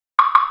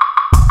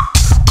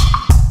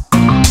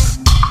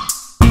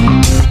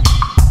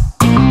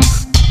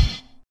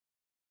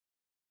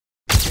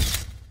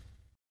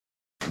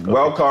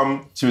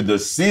Welcome to the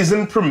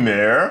season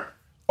premiere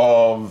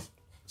of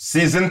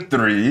season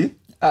 3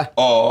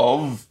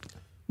 of...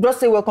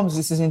 Just say welcome to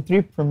the season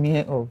 3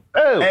 premiere of...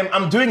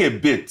 I'm doing a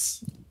bit.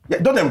 Yeah,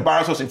 don't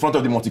embarrass us in front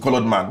of the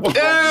multicolored man. What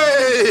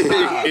is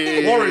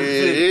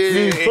it?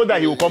 Please, so that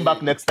he will come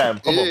back next time.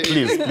 Come on,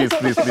 please.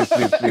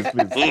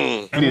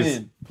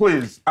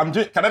 Please. I'm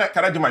doing.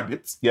 Can I do my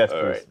bit? Yes, all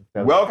please.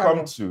 Right.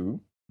 Welcome to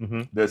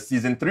the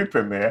season 3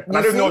 premiere.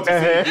 I don't know what to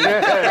say.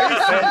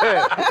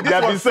 There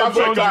have been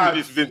several to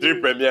the season 3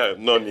 premiere,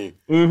 Noni.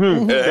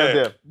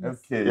 Okay,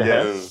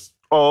 yes.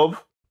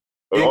 Of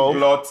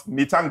Inkblot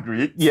Meet and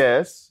Greet.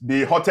 Yes.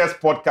 The hottest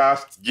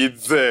podcast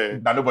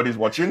Gidze. that nobody's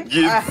watching.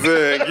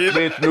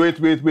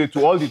 Gidze. Wait.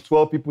 To all the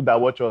 12 people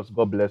that watch us,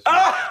 God bless you.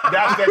 They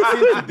are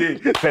 13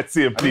 today. 13, I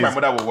think please. my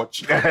mother will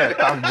watch.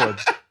 Thank God.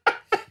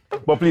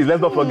 But please,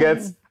 let's not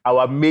forget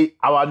our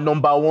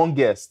number one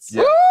guests.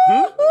 Yeah.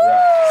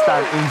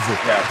 Stan Nze.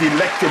 Yeah.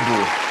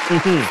 Delectable.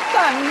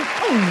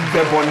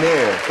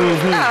 Debonair.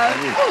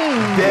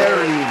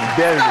 Daring.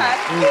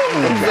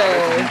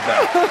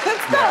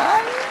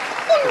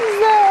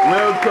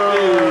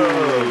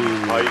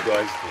 Welcome. How you guys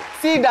doing?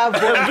 See that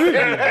voice.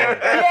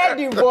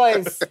 Hear the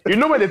voice. You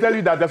know when they tell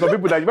you that there's some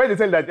people that when they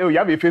tell you that you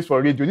have a face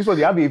for radio, this one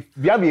they have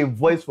a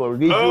voice for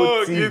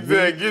radio,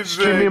 TV,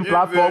 streaming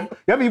platform.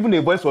 You have even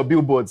a voice for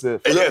billboards.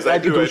 Yes,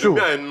 like I do.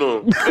 I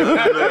know. know.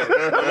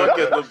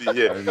 I'm not be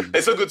here.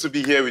 It's so good to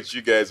be here with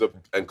you guys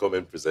and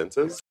comment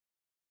presenters.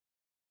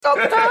 To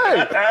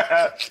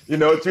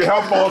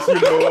help us, to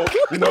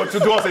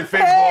do us a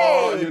favor,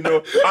 And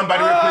by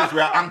the way, please,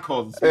 we are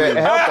anchors.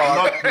 Help us.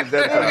 Not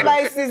presenters.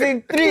 By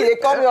season 3, they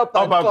call me up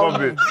and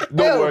coming.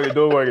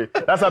 Don't worry.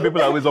 That's how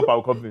people are always up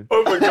and coming.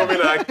 Up and coming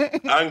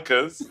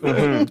anchors.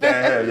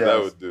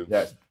 That would do.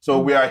 Yes. So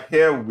we are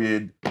here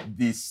with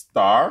the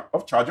star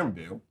of Charge and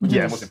Bail, which is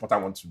the most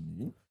important one to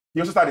me. He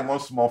also started in one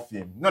small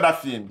film. You know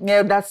that film?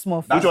 Yeah, that's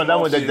small. Which one? That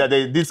one that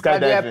they did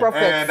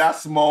skydiving. That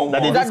small one.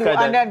 That they did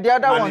skydiving. And then the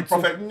other one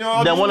too.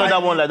 Then one other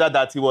one like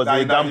that he was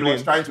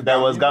gambling. That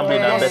was gambling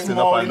and betting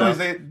up and down.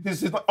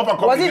 This is up and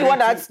coming. Was it the one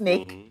that had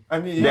snake? I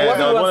mean, there was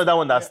one other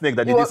one that snake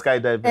that they did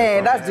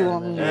skydiving. That's the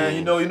one.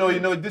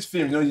 This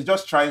film, you're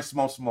just trying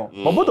small.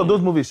 But both of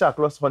those movies shall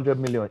cross 100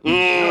 million. No,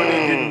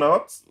 they did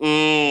not.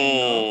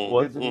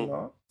 What? They did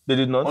not. They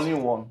did not? Only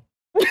one.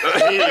 Go.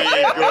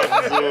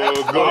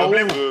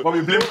 But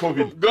we blame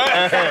COVID.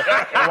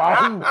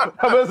 Wow.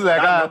 I was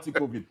like, not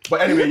COVID.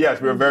 But anyway, yes,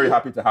 we're very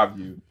happy to have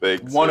you.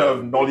 Thanks. One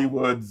of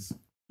Nollywood's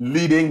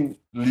leading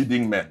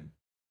men.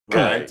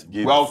 Right?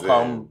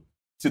 Welcome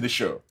to the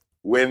show.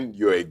 When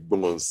your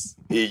bones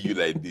hear you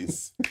like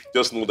this,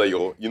 just know that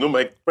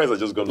my price are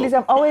just gone Please,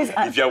 up. I'm always...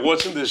 If you're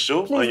watching this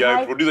show and you're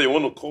a producer, you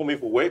want to call me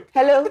for work?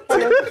 Hello.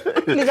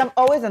 Please, I'm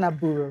always an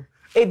aburo.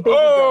 A baby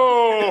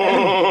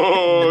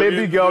girl.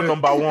 Baby girl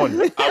number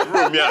 1.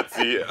 Aburo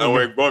Miati and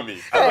we're bummy.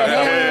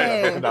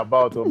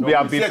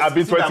 I've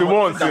been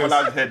 21 since.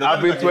 I've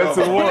been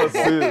 21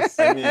 since.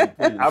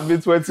 I've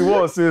been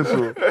 21 since.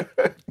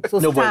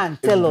 So Stan,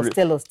 tell us.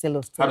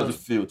 How does it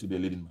feel to be a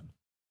leading man?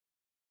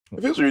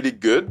 It feels really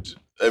good.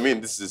 I mean,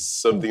 this is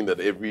something that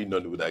every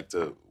Nollywood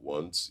actor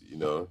wants. You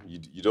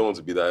don't want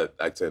to be that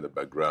actor in the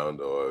background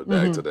or the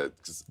actor that...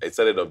 Because I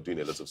started off doing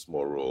a lot of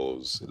small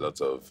roles, a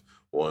lot of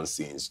 1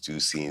 scenes, 2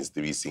 scenes,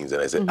 3 scenes,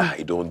 and I said,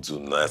 I don't do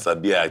nice. I'd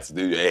be acting.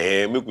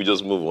 Make we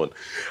just move on.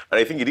 And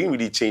I think it didn't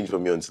really change for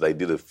me until I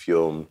did a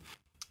film.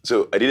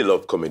 So I did a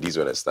lot of comedies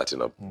when I was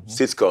starting up.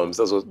 Sitcoms,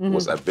 that's what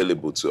was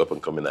available to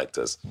up-and-coming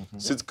actors.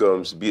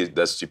 Sitcoms, be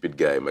that stupid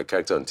guy. My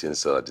character on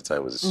Tinsel at the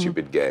time was a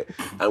stupid guy.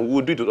 And we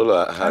would do it with all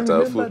our heart,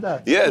 our full...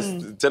 Yes,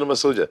 Tenoma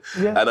Soldier.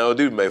 Yeah. And I would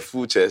do it with my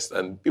full chest.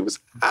 And people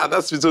say,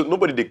 that's... So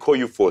nobody, they call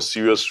you for a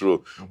serious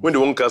role. When they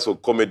won't cast for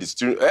comedy,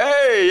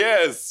 hey,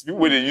 yes!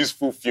 People, they use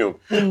full film.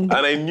 And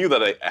I knew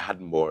that I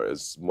had more.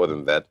 It's more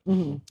than that.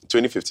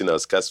 2015, I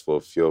was cast for a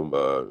film,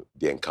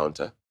 The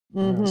Encounter.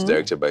 It's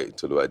directed by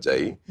Tolu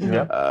Ajayi.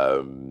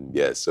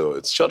 So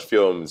it's short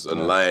films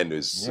online.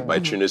 It's by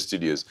Trino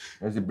Studios.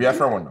 It's the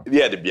Biafra one now.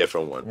 Yeah, the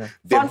Biafra one. Yeah.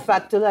 Fun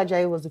fact, Tolu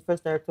Ajayi was the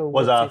first director.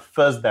 Was our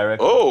first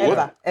director.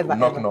 Ever.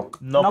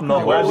 Knock. Which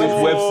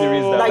web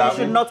series that you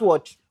should not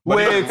watch.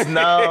 Wait,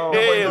 now.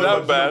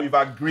 Not bad. We've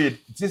agreed.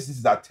 This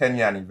is our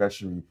 10-year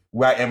anniversary.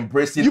 We are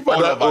embracing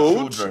all of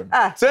our children.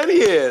 10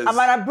 years. I'm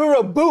an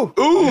aburo, boo.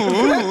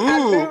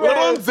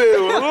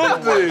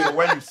 So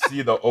when you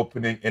see the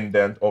opening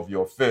indent of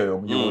your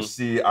film, you will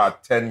see our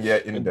 10-year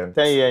indent.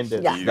 10-year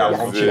indent.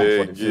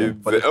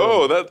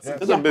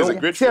 That's amazing.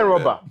 Great. Tear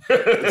rubber.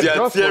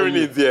 Yeah, tearing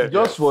it there.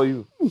 Just for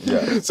you.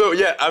 Yeah. So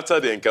after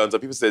The Encounter,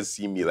 people started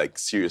seeing me like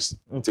serious,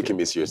 taking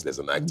me seriously as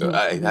an actor.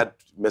 I had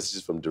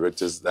messages from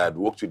directors that I had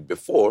worked with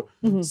before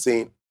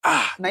saying,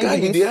 guy,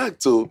 you the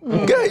actor.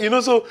 Guy,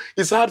 so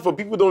it's hard for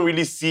people don't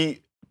really see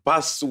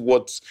past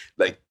what,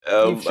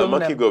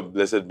 Maki God,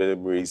 blessed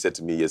memory, said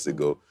to me years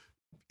ago,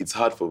 it's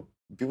hard for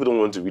people don't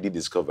want to really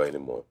discover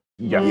anymore.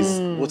 Yeah. It's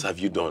what have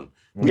you done?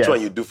 Which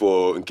one you do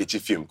for Nkechi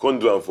film? Can't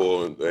do one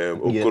for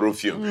Okoro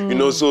film. You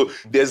know, so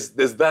there's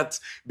that,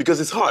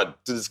 because it's hard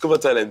to discover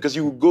talent, because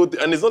you go,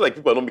 and it's not like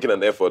people are not making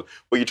an effort,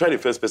 but you try the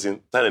first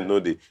person, talent no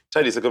day.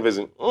 Try the second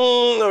person,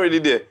 not really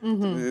there.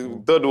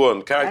 Third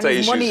one, character and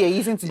issues. Money you're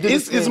using to do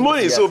it's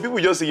money, so people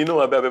just say, you know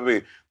what,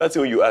 baby, that's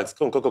when you ask,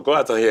 come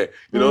out of here.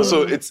 You know,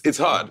 so it's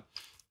hard.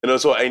 You know,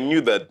 so I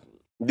knew that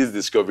this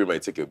discovery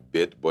might take a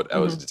bit, but I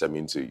was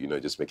determined to, you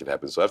know, just make it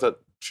happen. So after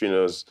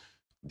Trina's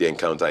The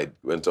Encounter, I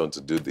went on to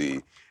do the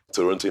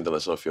Toronto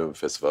International Film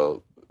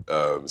Festival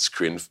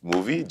screen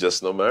movie,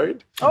 Just Not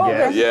Married. Oh,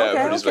 okay.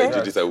 Yeah, produced by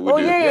Judith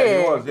Awudu.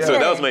 Yeah. So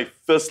that was my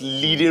first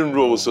leading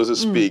role, so to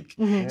speak.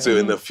 So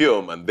in the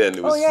film, and then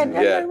it was... I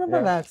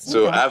remember that.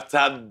 So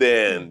after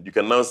then, you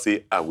can now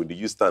say, will the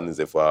youth stand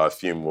in for our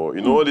film? Or,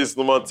 you know, all these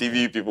normal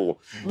TV people,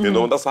 you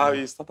know, that's how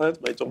it started,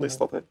 my journey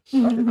started.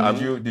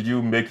 Did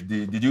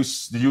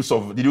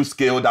you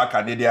scale that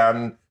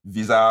Canadian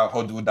visa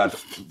hurdle that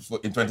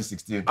in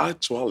 2016?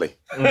 Actually,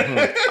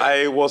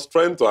 I was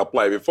trying to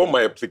apply before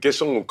my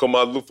application would come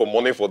out, look for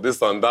money for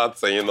this and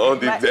that, and you know,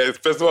 the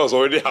festival was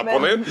already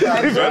happening.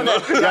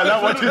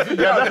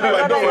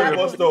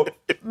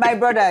 My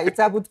brother, it's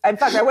happened. In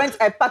fact,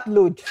 I packed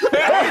load.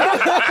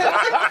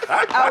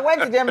 I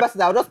went to the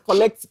embassy. I'll just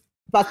collect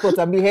passport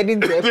and be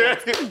heading to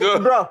airport.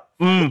 Bro,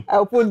 I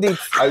opened it.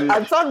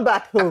 I turned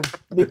back home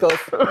because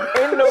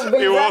ain't no visa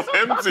It was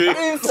empty.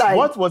 inside.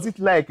 What was it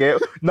like,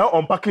 now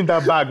unpacking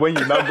that bag when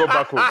you now go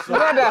back home?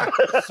 Brother,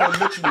 So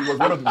literally, it was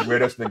one of the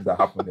weirdest things that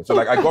happened. So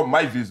like, I got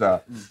my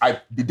visa.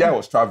 The day I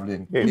was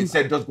traveling, he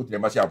said, just go to the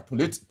embassy and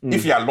pull it.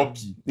 If you are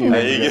lucky,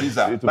 there's a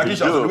visa. Like, he was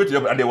going to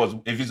the, and there was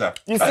a visa.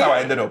 That's how I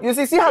ended up. you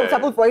see how it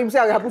happened for him, see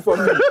how it happened for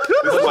me.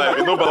 This life,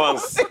 no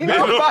balance. It's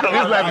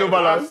like no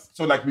balance.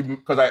 So like,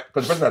 because the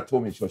person that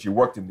told me she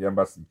worked in the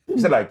embassy, he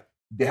said like,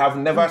 they have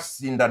never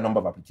seen that number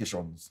of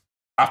applications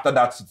after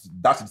that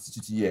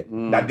city year,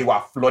 that they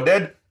were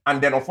flooded.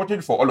 And then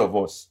unfortunately for all of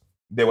us,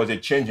 there was a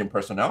change in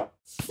personnel.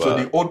 So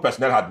the old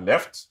personnel had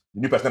left,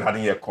 the new personnel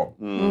hadn't yet come.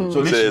 So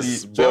literally,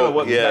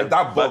 like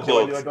that bug, they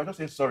were just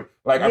saying sorry.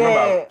 Like I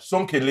remember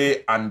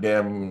Somkele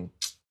and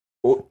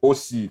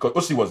OC,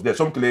 because OC was there.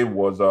 Somkele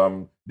was,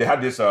 they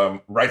had this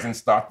rising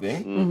star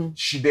thing.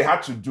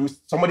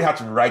 Somebody had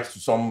to write to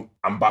some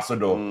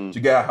ambassador to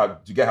get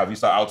her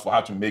visa out for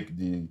her to make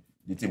the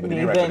team, but they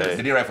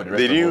didn't write for the rest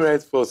They of didn't us.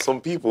 write for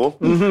some people.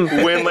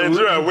 When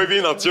Nigeria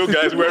waving at you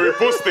guys, we're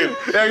reposting.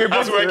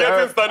 As we're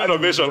getting standing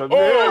ovation. Oh,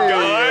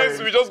 guys,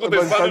 we just got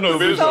a standing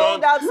ovation.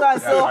 Sold out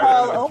so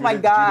hall. Oh my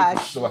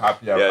gosh. So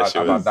happy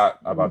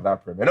about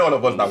that premiere. And all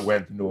of us that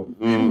went, you know,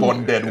 we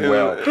bonded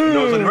well. You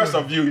know, so the rest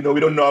of you, you know, we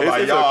don't know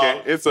about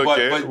y'all. It's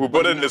okay. We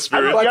bonded in the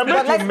spirit. You're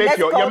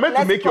meant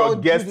to make your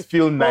guests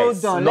feel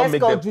nice. Hold on, let's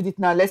call Judith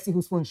now. Let's see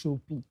whose phone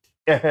she'll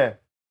pick.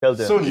 Tell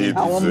them. So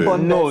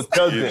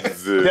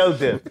tell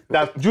them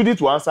that Judith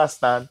will answer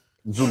Stan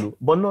Zulu.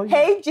 But no.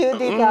 Hey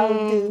Judith, how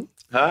do?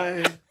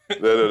 Hi.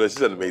 No,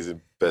 she's an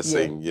amazing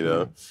person, you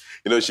know.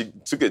 You know, she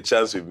took a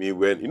chance with me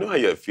when, you know how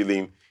you're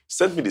feeling,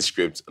 sent me the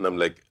script, and I'm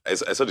like, I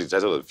saw the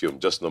title of the film,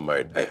 Just Not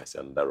Married. I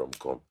said, another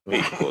rom-com.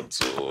 Hey, God,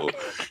 so,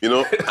 you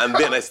know, and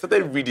then I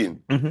started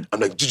reading. I'm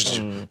like,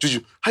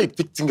 Juju, how you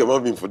think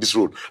about me for this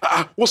role?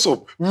 What's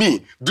up?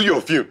 Me, do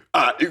your film.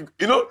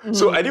 You know,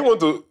 so I didn't want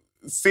to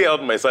say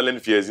out my silent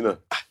fears, you know,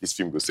 this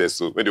film go say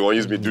so. When they want to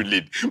use me to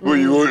lead. But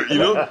you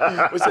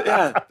know. We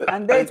said,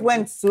 And then it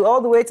went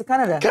all the way to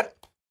Canada.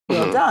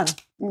 You're done.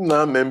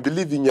 Nah, man,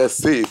 believe in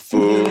yourself.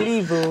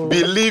 Believe in yourself.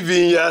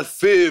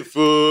 Believe.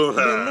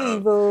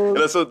 You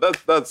know, so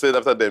that's it.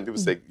 After then, people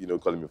say, you know,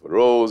 calling me for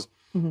roles.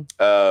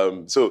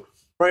 So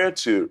prior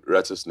to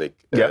Rattlesnake,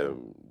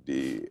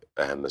 the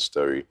Ahana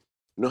story,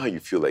 you know how you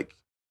feel like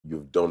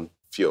you've done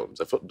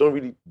films. I've done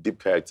really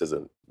deep characters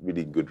and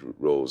really good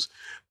roles.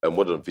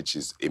 One of which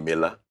is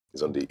Emela,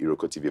 is on the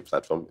Iroko TV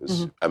platform.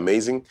 It's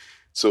amazing.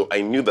 So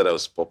I knew that I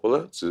was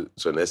popular to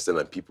an extent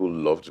and people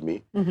loved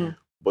me.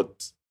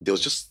 But there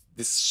was just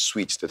this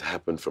switch that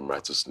happened from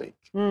Rattlesnake.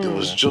 There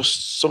was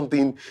just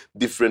something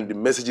different. The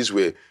messages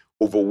were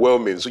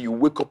overwhelming. So you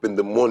wake up in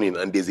the morning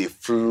and there's a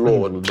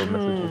flood.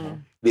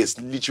 There's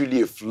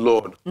literally a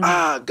flood.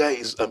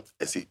 Guys,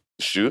 I say,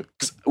 sure?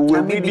 Because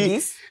we're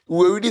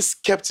really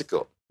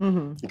skeptical.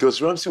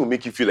 Because Ramsey will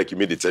make you feel like you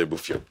made a terrible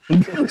film.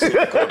 Say,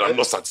 God, I'm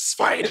not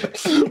satisfied.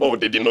 Oh,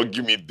 they did not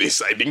give me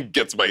this. I didn't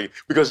get my...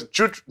 Because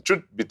truth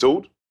be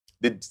told,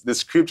 the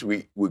script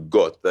we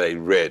got that I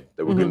read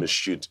that we're going to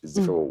shoot is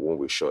different from one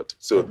we shot.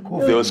 So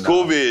there was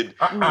COVID.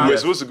 We were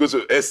supposed to go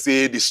to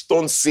SA, the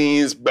stunt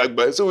scenes,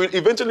 back. So we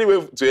eventually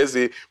went to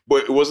SA,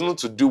 but it wasn't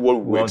to do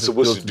what we were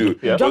supposed to do.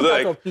 It was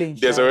like,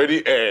 there's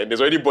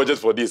already budget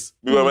for this.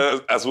 We might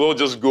as well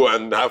just go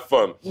and have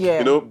fun.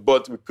 You know,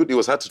 but it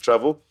was hard to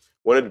travel.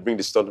 Wanted to bring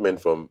the stuntmen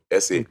from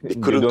SA. They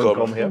couldn't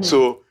come here.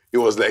 So it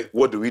was like,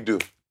 what do we do?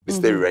 They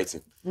started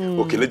rewriting.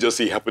 Okay, let's just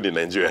say it happened in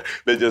Nigeria.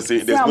 Let's just say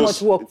there's how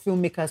much work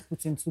filmmakers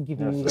put into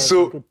giving you guys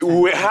so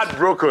we're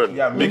heartbroken.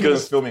 Yeah, making a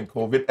film in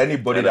COVID.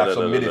 Anybody that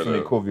submitted film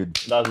in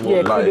COVID. That's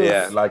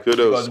what. Like,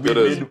 because we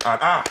made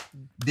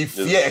the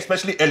fear,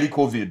 especially early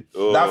COVID,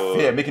 that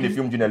fear making the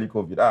film during early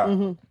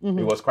COVID,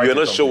 it was quite. You're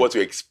not sure what to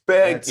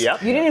expect. You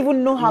didn't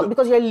even know how,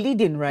 because you're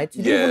leading, right?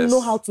 You didn't even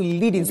know how to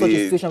lead in such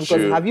a situation,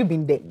 because have you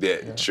been there?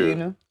 Yeah, true. You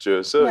know?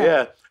 True.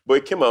 So but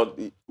it came out,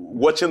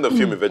 watching the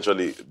film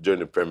eventually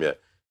during the premiere,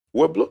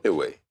 we're blown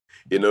away,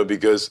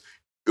 because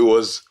it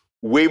was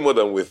way more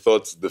than we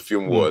thought the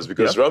film was,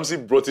 because Ramsey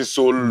brought it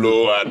so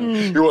low and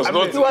he was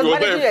not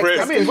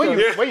impressed. I mean,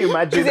 when you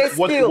imagine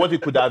what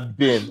it could have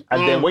been,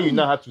 and then when you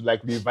now have to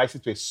revise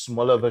it to a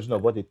smaller version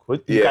of what it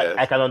could,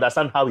 I can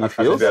understand how it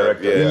feels.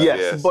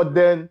 Yes. But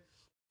then,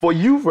 for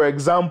you, for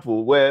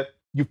example, where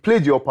you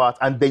played your part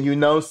and then you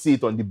now see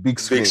it on the big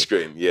screen. Big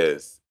screen,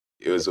 yes.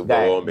 It was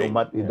overwhelming.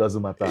 It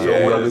doesn't matter.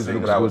 So one of the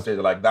things I would say,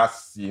 that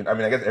scene, I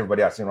mean, I guess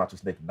everybody has seen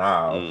Rattlesnake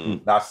now.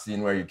 That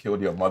scene where you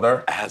killed your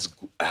mother. I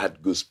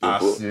had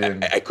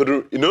goosebumps. I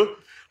couldn't,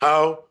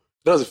 how,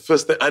 that was the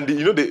first time.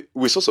 And,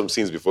 we saw some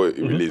scenes before it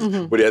released,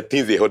 but there are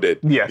things they hoarded.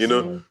 Yes.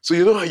 So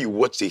you know how you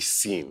watch a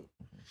scene.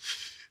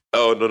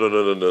 Oh, no.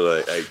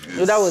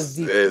 That was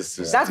deep. That's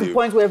the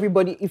point where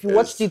everybody, if you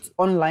watched it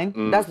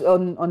online, that's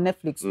on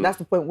Netflix, that's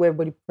the point where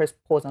everybody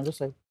pressed pause and just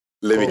like,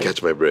 let me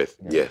catch my breath.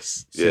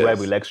 Yes. See why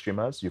we like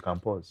streamers? You can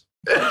pause.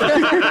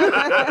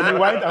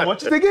 Rewind and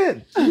watch it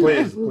again.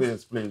 Please.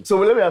 So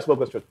let me ask one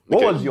question.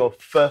 What was your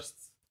first...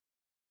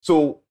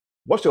 So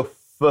what's your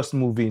first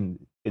movie in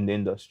the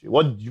industry?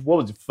 What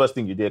was the first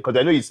thing you did? Because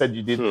I know you said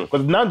you did...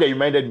 Because now that you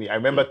reminded me, I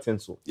remember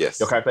Tinsel. Yes.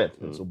 Your character in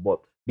Tinsel.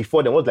 But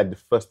before then, what was the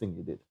first thing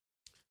you did?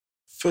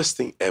 First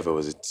thing ever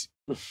was it...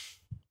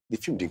 The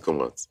film didn't come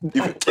out. So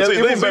it's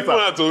even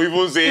better.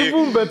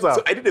 Even better.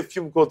 So I did a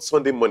film called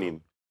Sunday Morning.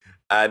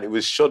 And it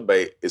was shot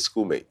by a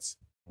schoolmate.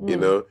 He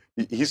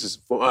used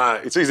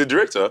to, so he's a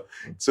director.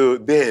 So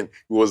then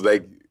he was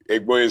like, a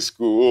boy in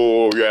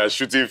school, we are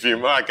shooting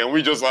film. Can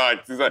we just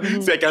act? He's like,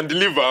 say I can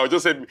deliver. I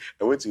just said,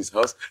 I went to his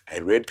house, I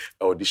read,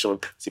 I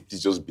auditioned, said,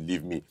 please just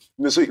believe me.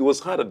 So it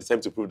was hard at the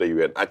time to prove that you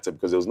were an actor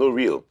because there was no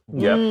real.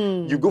 Yeah.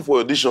 You go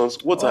for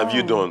auditions, what have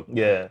you done?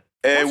 Yeah.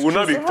 We'll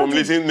not be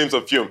formulating names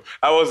of film.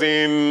 I was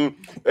in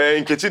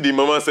Nkechi the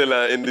Mama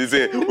Seller in this.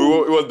 It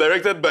was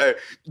directed by,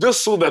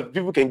 just so that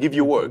people can give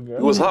you work. It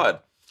was hard.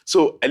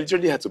 So I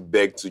literally had to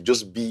beg to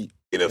just be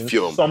in a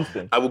film.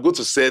 Something. I would go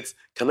to set,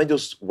 can I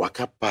just walk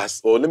up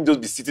past, or let me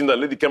just be sitting there,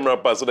 let the camera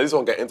pass so that this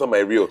one can enter my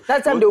reel.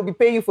 That time they will be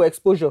paying you for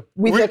exposure.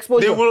 With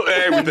exposure. They will,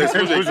 with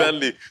exposure,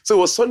 exactly. So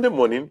it was Sunday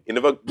Morning. It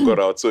never got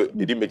out, so it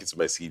didn't make it to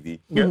my CV.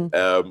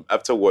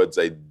 Afterwards,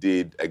 I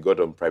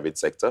got on Private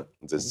Sector.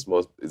 It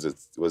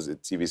was a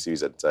TV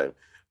series at the time.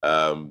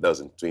 That was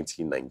in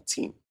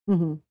 2019.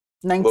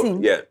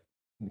 19? Yeah.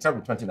 It's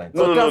happened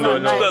 2019. No.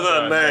 2009.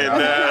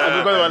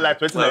 I got like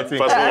 2019.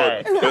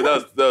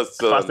 That was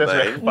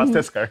 2009.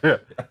 Fastest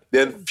career.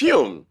 Then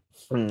film.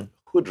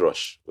 Hood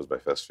Rush was my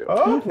first film.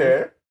 Oh,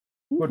 okay.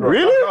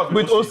 Really?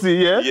 With OC,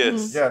 yeah?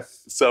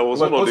 Yes. So I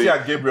was one of OC the...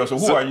 and Gabriel, so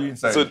who are you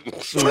inside?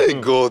 My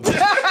God.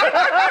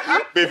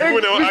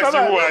 People never ask you,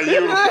 who are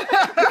you?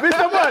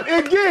 Mr. Man,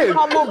 again.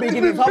 Humble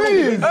beginnings.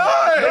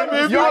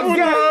 Your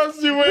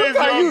guest. You where is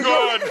your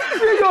God?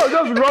 You're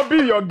just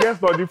rubbing your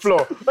guest on the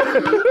floor.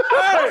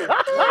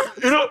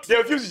 There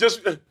are few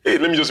just... Hey,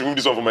 let me just remove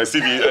this one from my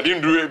CV. I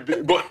didn't do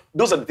it. But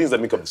those are the things that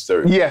make up the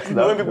story. Yes.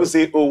 When people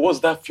say, oh, what's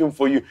that film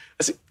for you?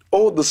 I say,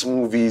 all those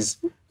movies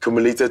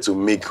cumulated to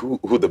make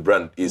who the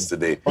brand is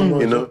today. Oh,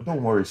 no,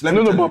 don't worry. So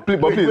but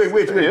please.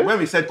 Wait. Yeah? When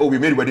we said, we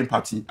made a wedding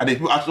party, and then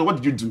people asked, what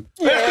did you do?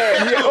 We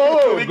get it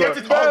all the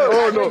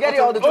time. We get it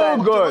all the time.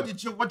 Oh, God.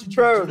 What did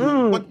you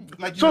do?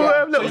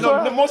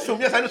 The most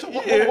film, yes, I know. So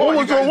what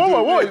was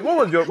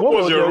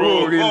your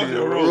role,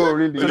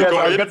 really? I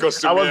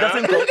was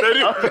getting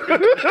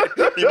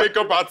the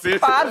makeup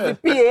artist. Perhaps the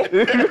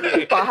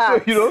PA.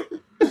 Perhaps.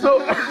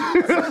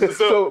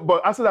 So,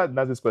 but answer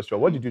that's this question.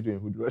 What did you do in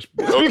Hood Rush?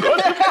 Okay.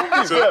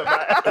 So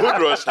Hood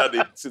Rush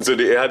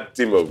they had a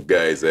team of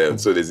guys.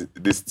 So there's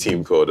this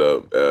team called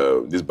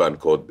this band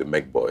called the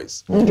Mech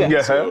Boys.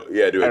 Yeah. So,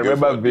 they were. I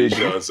remember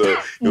vaguely. So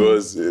it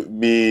was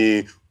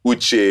me,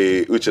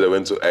 Uche that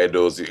went to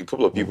Idols, a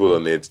couple of people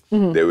on it.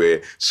 They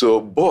were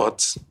so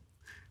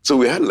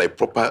we had like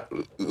proper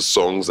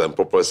songs and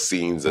proper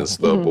scenes and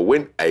stuff. But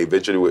when I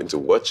eventually went to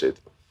watch it,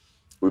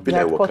 we've been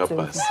at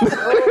Wakapas.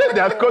 They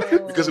had cut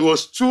it because it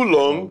was too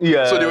long.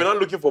 Yeah. So they were not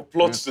looking for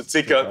plots to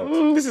take out.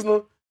 This is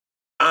not.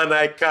 And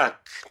I cack.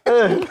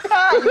 Bro.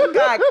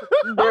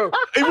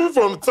 Even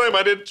from time,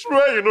 I did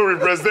try,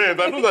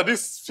 represent. I know that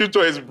this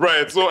future is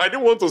bright. So I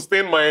didn't want to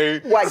stain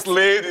my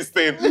slay, this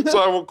thing. So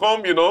I will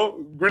come,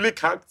 really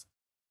cacked.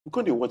 We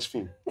couldn't watch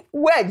film.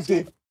 Where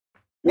did?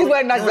 This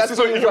one not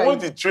so if you watch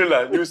the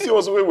trailer, you see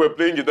also when we're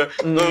playing guitar.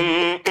 So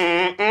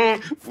I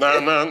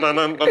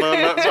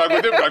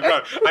go there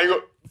background. And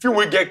you film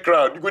will get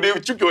crowd. You go there,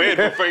 chuck your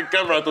head for a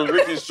camera to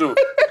make this show.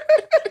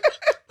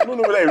 I don't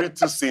know whether I read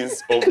 2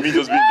 scenes of me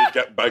just being in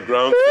the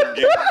background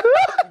singing.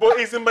 But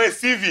it's in my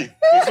CV.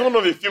 It's one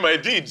of the film I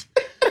did.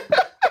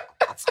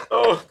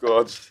 Oh,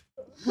 God.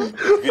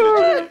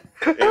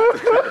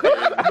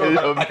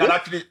 I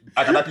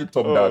can actually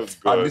top that.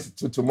 God.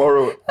 And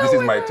tomorrow, this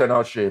is my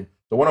eternal shame.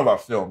 So one of our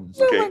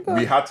films,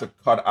 we had to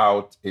cut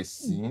out a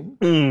scene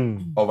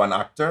of an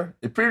actor,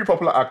 a pretty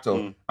popular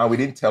actor, and we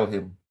didn't tell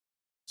him.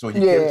 So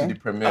he came to the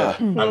premiere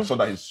and saw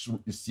that his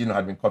scene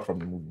had been cut from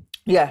the movie.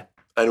 Yeah.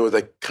 And it was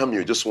like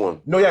cameo, just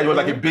one. No, yeah, it was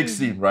like a big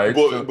scene, right?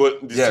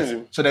 But the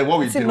scene, so then what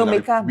we did was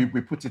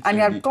we put it and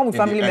you had come with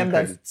family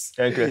members.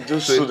 Okay.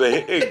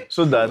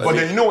 so that. But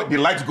then you know what? The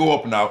lights go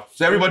up now,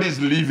 so everybody's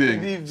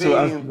leaving. So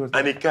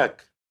and a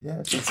cake.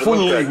 Yeah,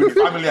 fully with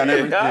family and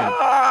everything.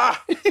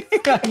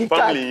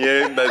 Family,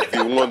 that's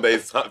the one that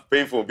is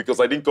painful because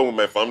I didn't come with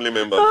my family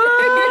members.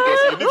 Because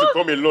you need to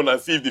come alone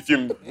and see if the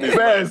film is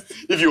best,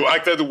 if you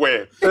acted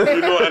well. And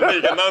then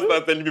you can now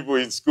start telling people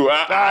in school,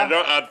 I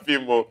don't act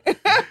film.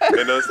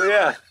 So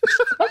yeah,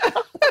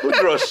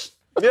 Hood Rush.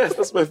 Yes,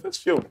 that's my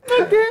first film.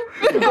 Okay.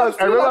 Because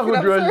I remember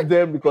Hood Rush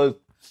then because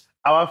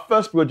our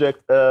first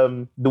project,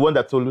 the one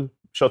that Tolu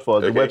shot for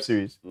us, the web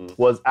series,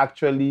 was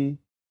actually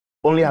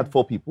only had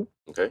 4 people.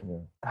 Okay.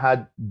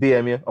 Had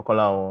DMA,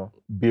 Okolawon,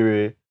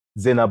 Bire,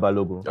 Zena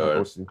Balogun,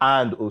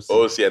 and OC.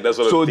 OC, and that's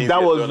what that was and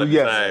that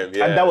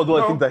was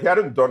one of the things that he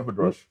hadn't done Hood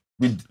Rush.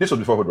 This was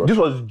before Hood Rush. This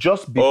was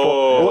just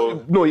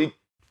before.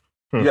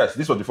 Yes,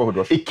 this was before Hood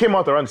Rush. It came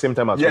out around the same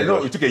time as Hood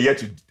Rush. It took a year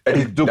to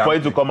edit for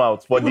it to come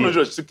out. Hood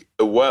Rush took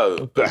a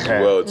while to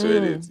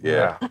edit.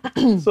 Yeah.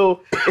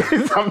 So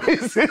it's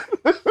amazing.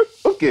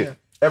 Okay. Yeah.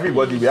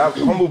 Everybody, we have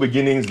humble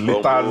beginnings,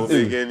 Nollywood.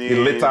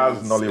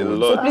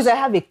 So please, I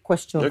have a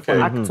question for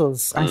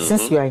actors, and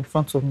since you are in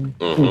front of me,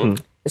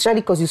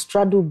 especially because you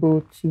straddle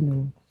both,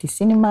 the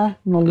cinema,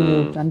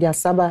 Nollywood, and the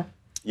Asaba.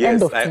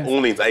 Yes, I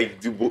own it. I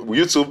do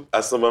YouTube,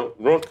 Asaba,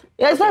 rock.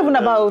 Yeah, it's not even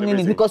about owning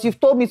it because you've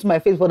told me to my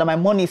face that my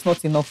money is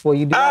not enough for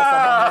you. You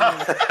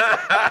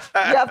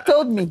have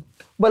told me.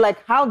 But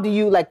how do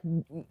you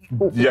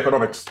the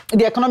economics?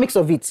 The economics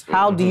of it.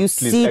 How do you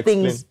see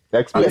things?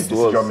 Explain the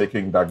decision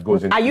making that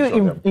goes into. Are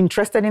you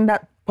interested in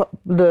that,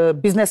 the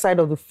business side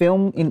of the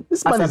film?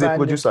 This man is a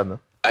producer now.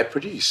 I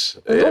produce.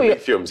 I make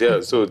films.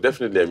 Yeah, so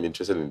definitely I'm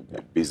interested in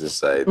the business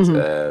side.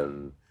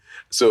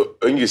 So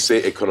when you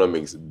say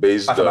economics,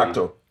 based as an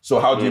actor,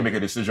 so how do you make a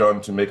decision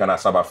to make an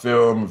Asaba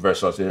film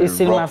versus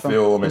a rock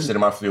film, a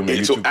cinema film, a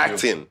YouTube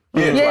acting?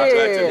 Film?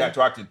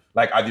 To acting.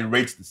 Are the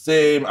rates the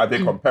same? Are they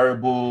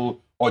comparable?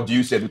 Or do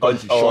you say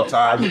because it's shorter?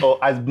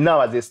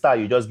 As a star,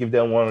 you just give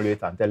them one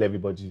rate and tell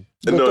everybody.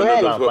 No,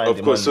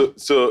 of course.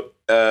 So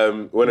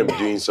when I'm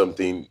doing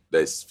something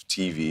that's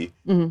TV,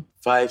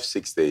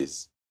 5-6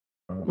 days.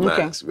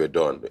 Max, we're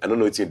done. I don't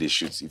know what's in the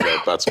shoots if you're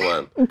part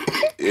 1.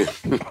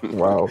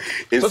 Wow.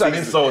 It's not an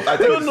insult. I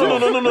think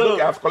no.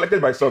 I've collected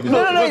myself.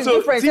 No, it's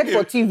different. It's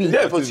for TV.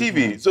 Yeah, for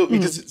TV. So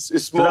because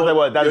it's small.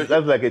 So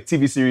that's like a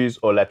TV series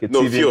or like a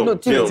TV film.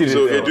 TV.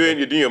 So you're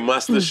doing your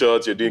master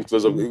shots, you're doing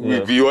close-up.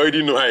 You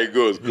already know how it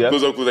goes.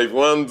 Close-up, if you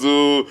want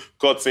to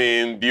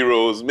cutting,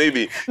 B-rolls,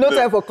 maybe. No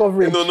time for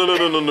coverage.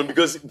 No,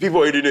 because people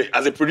already know.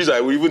 As a producer, I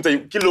will even tell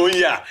you,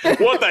 Kilonya,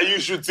 what are you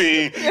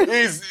shooting?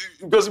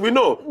 Because we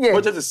know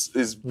budget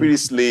is pretty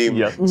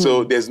slim,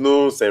 so there's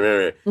no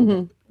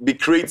ceremony. Be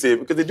creative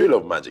because they do a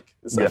lot of magic.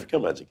 It's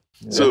African magic.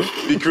 So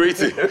be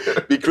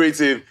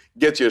creative,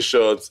 get your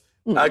shots.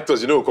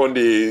 Actors, they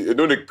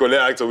collect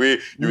actor where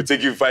you will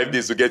take you 5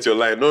 days to get your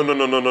line. No.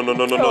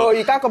 Oh,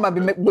 you can't come and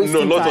be wasting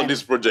time. No, not on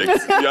this project.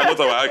 You are not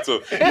our actor.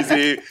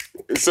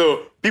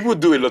 So people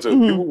do a lot of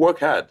people work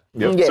hard.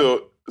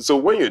 So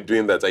when you're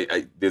doing that,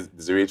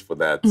 there's a rate for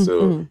that.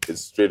 So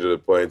it's straight to the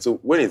point. So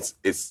when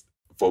it's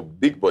for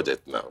big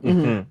budget now,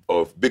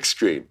 of big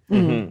screen,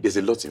 there's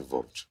a lot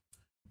involved.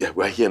 Yeah,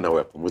 we're here now,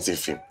 we're promoting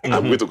film.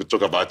 I'm going to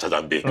talk about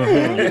Chadambe.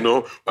 I'm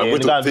going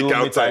to take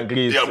out time. I'm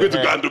going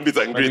to go and do meet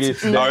and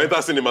greet. I'll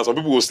enter cinema, some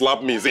people will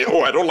slap me and say,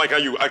 I don't like how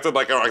you acted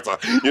that character.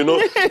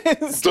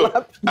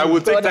 So I will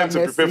take time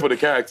to prepare for the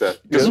character.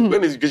 Because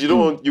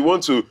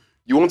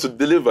you want to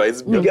deliver.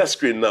 It's bigger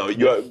screen now.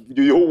 Your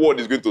whole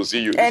world is going to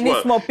see you. Any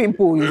small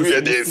pimple.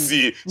 They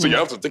see. So you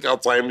have to take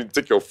out time,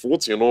 take your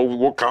foot,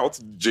 work out,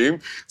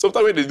 gym.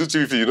 Sometimes when they do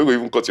TV, you don't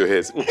even cut your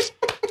hair.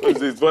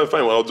 It's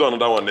fine. I'll do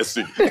another one next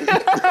week.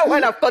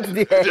 When I've cut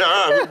the hair.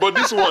 Yeah, but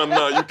this one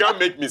now, you can't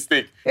make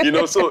mistake.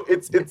 So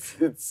it's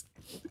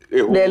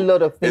there are a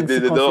lot of things.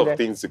 There's a lot of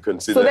things to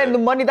consider. So then the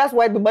money, that's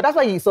why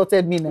you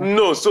insulted me now.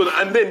 No,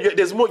 and then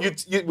there's more.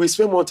 We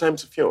spend more time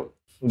to film.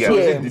 Yeah. So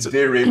is it the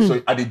day rate?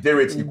 So are the day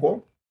rates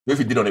equal? If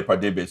you did on a per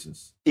day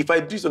basis? If I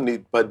do it on a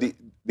per day,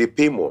 they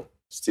pay more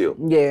still.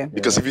 Yeah.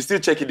 Because if you still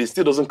check it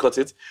still doesn't cut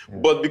it. Yeah.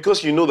 But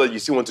because you know that you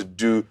still want to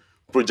do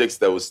projects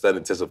that will stand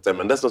the test of time,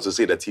 and that's not to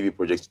say that TV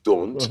projects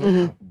don't,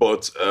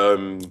 but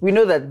we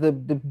know that the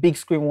big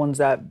screen ones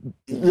are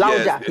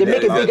louder. They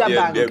make a bigger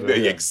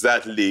bang.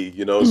 Exactly.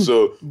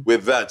 So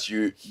with that,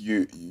 you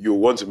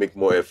want to make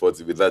more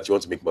efforts. With that, you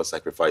want to make more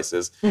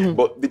sacrifices.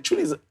 But the truth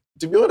is,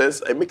 to be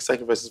honest, I make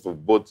sacrifices for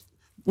both.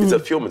 It's a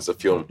film.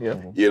 Yeah.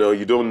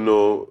 You don't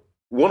know.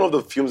 One of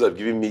the films that have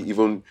given me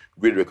even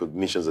great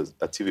recognitions is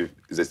a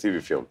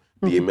TV film.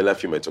 The Emela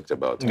film I talked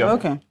about. Yeah.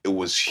 Okay. It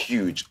was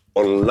huge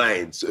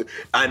online.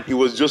 And it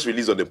was just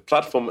released on the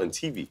platform and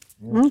TV.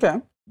 Okay.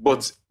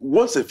 But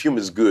once a film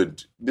is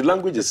good, the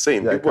language is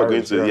same. People are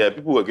going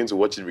to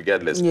watch it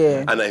regardless.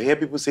 Yeah. And I hear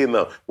people say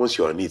now, once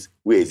you're on it,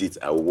 where is it?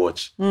 I'll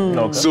watch.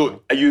 Okay.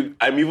 So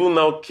I'm even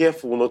now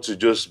careful not to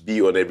just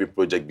be on every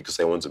project because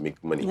I want to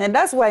make money. And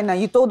that's why now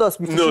you told us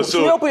before. No,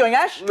 so you open your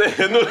yash? No. So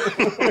even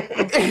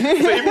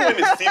when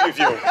it's TV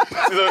film,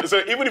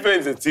 so even if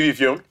it's a TV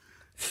film,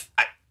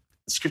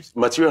 script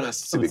material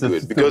has to be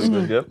good because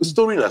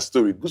story na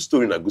story, good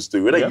story na good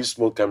story. Whether you use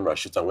small camera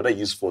shoot them, whether you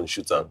use phone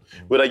shoot them,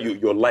 whether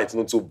your light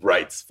not so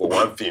bright for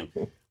one film.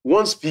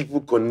 Once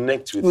people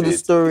connect with it,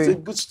 story. It's a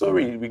good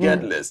story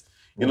regardless.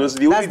 You know, so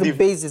that's the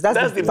basis.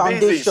 That's the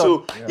foundation. Basic.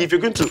 So if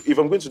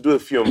I'm going to do a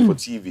film for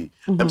TV,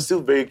 I'm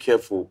still very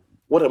careful.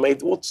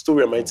 What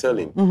story am I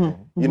telling?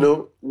 You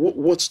know,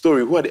 what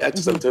story? Who are the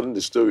actors I'm telling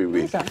the story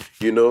with? Okay.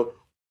 You know,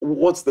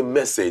 what's the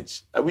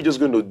message? Are we just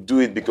going to do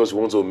it because we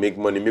want to make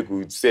money, make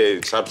we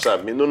say sharp?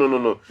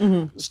 No.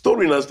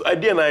 Story and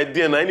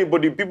idea, and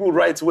anybody, people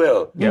write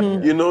well.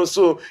 You know,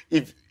 so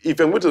if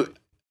I'm going to,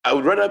 I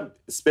would rather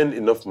spend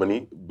enough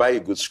money, buy a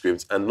good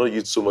script, and not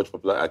use so much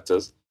popular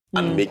actors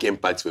and make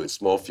impact for a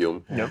small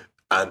film, and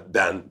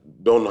then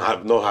not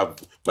have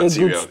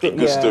material, a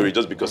good story,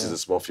 just because it's a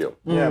small film.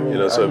 You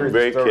know, so I'm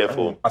very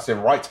careful. As a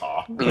writer,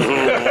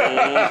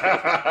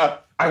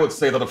 I would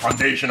say that the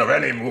foundation of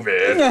any movie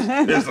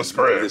is the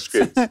script. The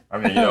script. I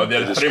mean, you know,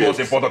 the three most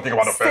important thing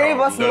about a film. Save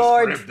us,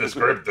 Lord. The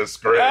script. Which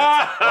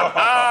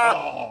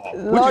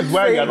is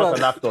why you're not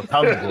an actor.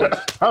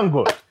 Thank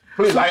God.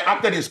 Please, I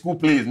acted in school,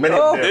 please. Many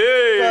of them.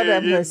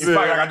 In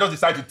fact, I can just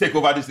decide to take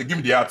over this and give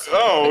me the art.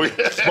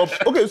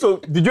 But, okay, so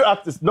did you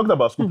act, not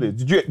about school plays,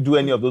 did you do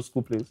any of those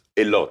school plays?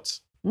 A lot.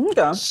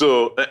 Okay.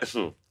 So,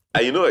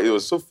 you know, it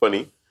was so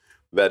funny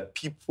that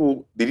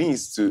people, they didn't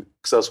used to,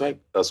 because I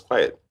was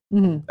quiet.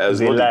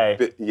 It's a lie.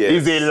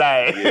 It's a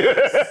lie.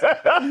 Yes.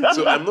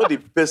 So I'm not the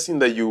person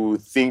that you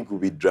would think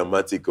would be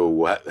dramatic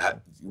or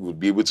would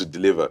be able to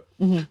deliver.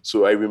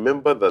 So I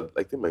remember that,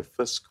 I think my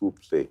first school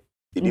play,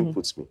 they didn't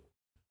put me.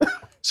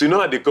 So you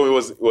know how they call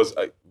it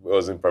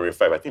was in primary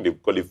 5. I think they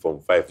call it Form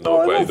 5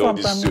 now, but I don't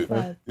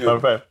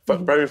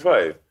Primary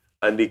 5.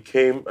 And they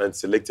came and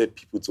selected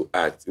people to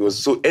act. It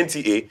was so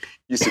NTA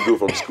used to go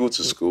from school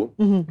to school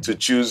to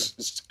choose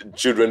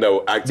children that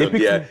will act on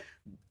their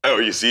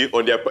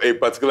a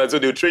particular. So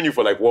they'll train you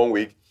for like 1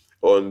 week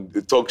on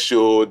the talk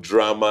show,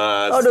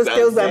 dramas. All those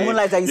tales and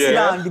moonlight that you see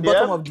down at the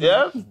bottom of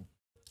the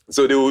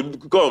So they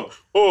would come.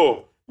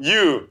 Oh,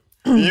 you.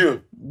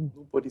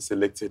 Nobody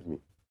selected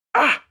me.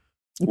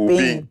 We'll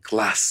be in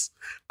class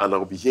and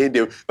I'll be hearing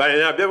them. But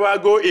I never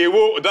go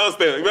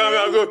downstairs.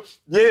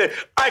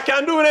 I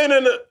can do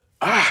it.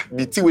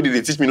 The thing where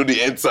they teach me,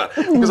 the answer.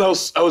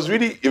 Because I was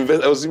really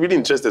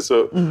interested.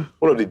 So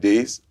one of the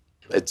days,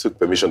 I took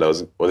permission that I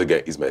was going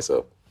to ease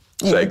myself.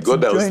 So I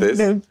got downstairs.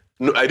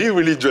 No, I didn't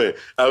really join.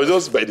 I was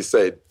just by the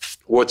side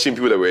watching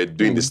people that were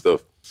doing this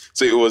stuff.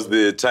 So it was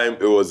the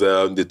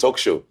talk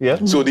show.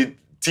 So the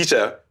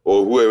teacher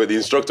or whoever, the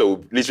instructor,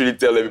 would literally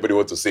tell everybody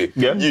what to say.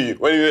 When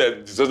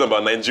you're talking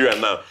about Nigeria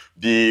now,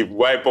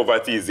 why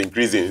poverty is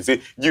increasing.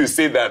 You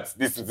say that,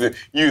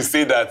 you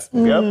say that.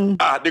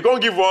 They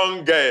can't give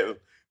one guy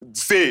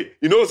say,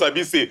 you know what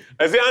Sabi say?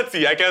 I say,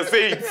 Auntie, I can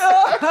say it.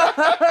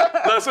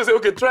 Now, so I say,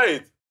 okay, try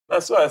it.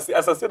 That's why as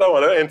I say that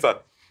one, I enter.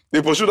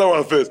 They pursue that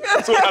one first.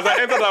 So as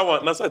I enter that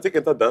one, that's why I take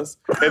enter dance,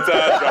 enter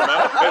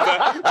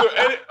drama,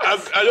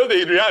 enter. So I know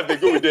they react, they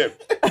go with them.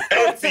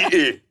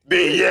 NTA,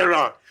 they hear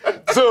on.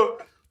 So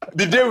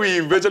the day we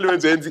eventually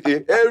went to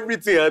NTA,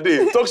 everything I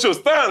did, talk show,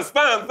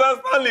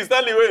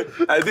 Stanley, wait.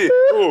 I did,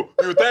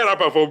 you tie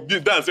rapper for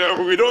dance,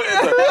 we don't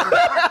enter.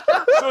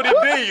 So the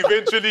day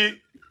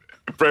eventually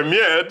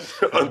premiered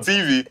on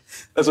TV,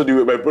 that's what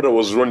my brother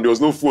was running. There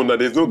was no phone,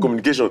 there's no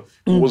communication.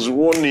 He was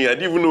running. I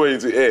didn't even know where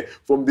to air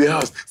from the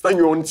house. Stan,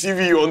 you're on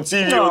TV.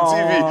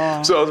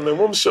 So I was in my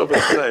mom's shop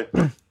at the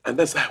time. And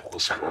that's how I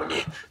was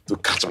running to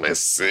catch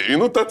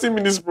myself. 30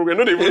 minutes program.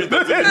 Not even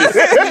 30 minutes.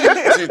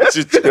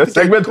 Your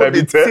segment will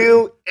be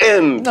till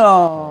end.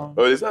 No.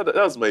 That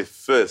was my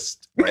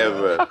first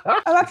ever.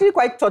 I'm actually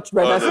quite touched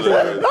by that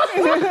story.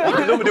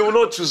 They will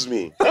not choose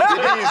me. They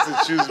didn't used to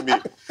choose me.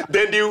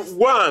 Then the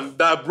one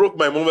that broke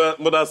my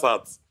mother's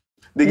heart,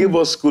 they gave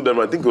us school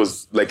drama. I think it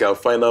was like our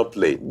final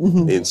play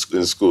in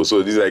school.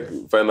 So these like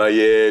final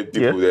year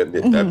people,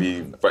 that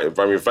be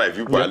primary 5.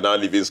 People are now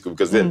leaving school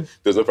because then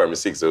there was no primary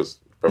 6, there was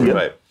primary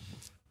 5.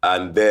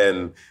 And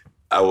then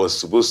I was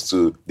supposed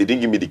to, they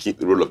didn't give me the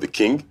role of the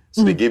king,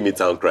 so they gave me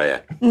town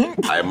crier.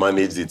 I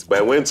managed it. But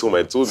I went home,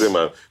 I told them,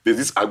 there's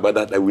this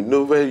agbada that we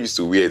never used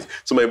to wear it.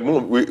 So my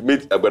mom, we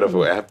made agbada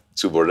for, I have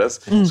 2 brothers,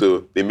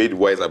 so they made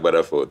white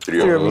agbada for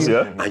 3 of us.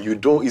 And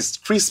it's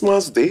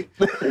Christmas Day,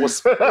 it was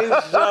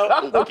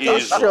special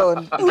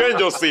occasion. You can't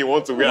just say you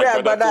want to wear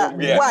agbada.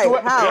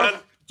 Why? How?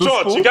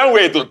 Church, you can't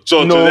wear it to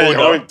church. No, you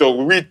can't to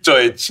which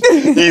church.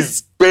 It's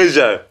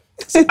special.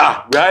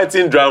 We're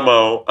acting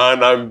drama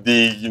and I'm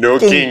the,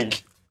 king.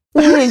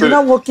 You're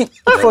not working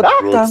for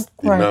that.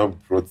 They now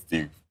brought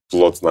the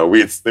plot now.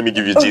 Wait, let me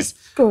give you this.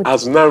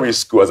 As we now reach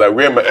school, as I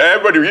wear my...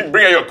 Everybody,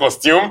 bring out your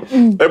costume.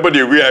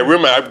 Everybody, I wear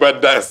my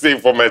agbada, say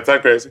for my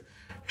tackle. I say,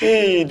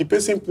 hey, the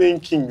person playing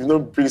king did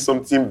not bring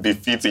something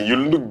befitting. You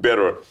look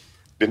better.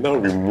 They now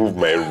remove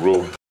my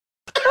robe.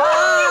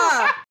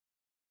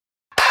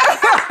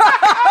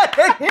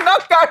 They did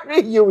not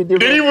carry you with the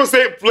robe. They didn't even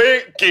say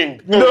play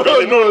king. No.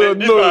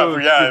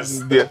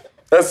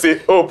 I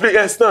say, oh,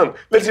 please, stand.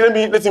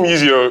 Let him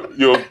use your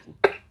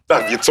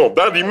that's the top.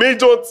 That's the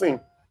major thing.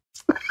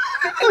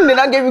 They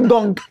not give you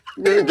gong.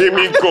 Give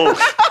me gong.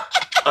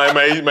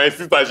 And my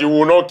sister, she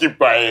will not keep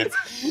quiet.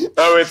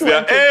 I went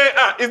there. Hey,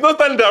 it's not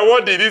standing there.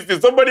 What did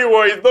this? Somebody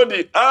wore it's not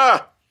the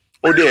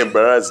Oh, they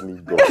embarrass me,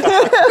 bro.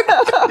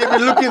 They be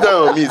looking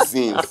down on me,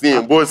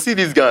 seeing. But see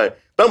this guy.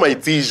 That's my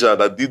teacher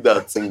that did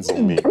that thing to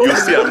me. You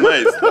see, I'm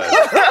nice.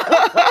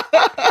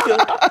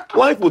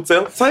 Life will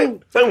tell.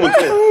 Time will tell.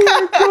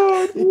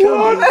 Oh, my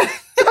God.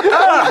 You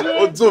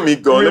can't do me,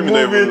 God. Let me know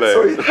even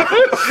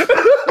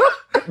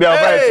They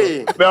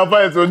are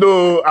fine. So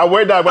no, I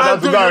wear that,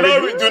 but do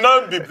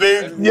not be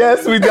playing.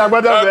 Yes, with the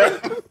agbada.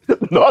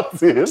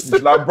 Nothing.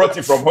 I brought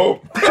it from home.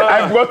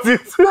 I brought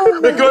it.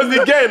 Because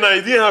the guy now,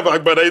 he didn't have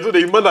agbada. He told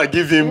the mother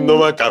give him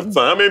normal kaftan.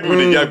 How many people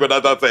did get agbada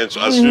at that time as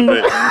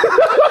children?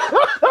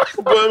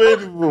 But how many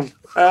people?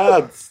 I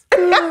had.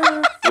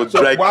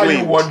 So why are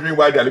you wondering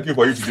why they're looking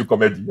for you to do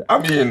comedy? I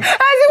mean...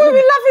 I think we'll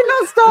be laughing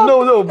non-stop.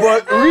 No,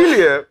 but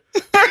really, I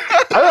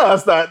don't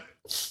understand.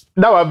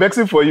 Now I'm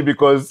vexing for you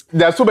because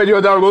there are so many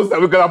other roles that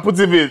we can put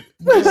him in.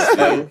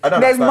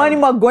 There's money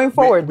more going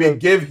forward. We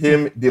gave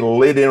him the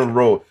leading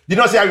role. Did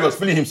you not see how he was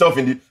feeling himself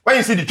in the... When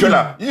you see the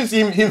trailer, you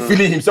see him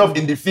feeling himself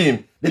in the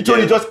film. They told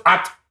him just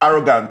act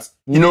arrogant.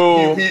 He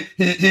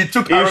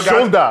took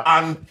arrogance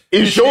and...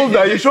 His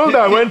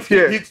shoulder went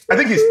here. I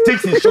think he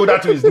sticks his shoulder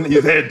to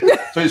his head.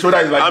 So his shoulder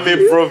is like... I'm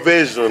a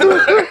provisional.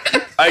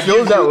 I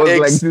give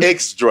you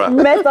extra.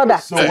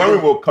 So when we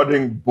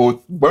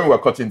were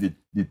cutting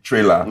the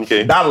trailer,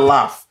 that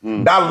laugh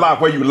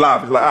where you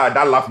laugh, it's like,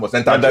 that laugh must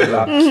enter the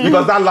trailer.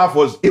 Because that laugh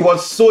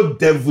was so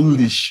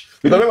devilish.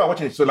 Because when we were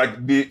watching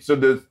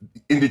it,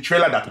 in the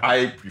trailer that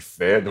I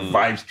prefer, the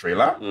Vibes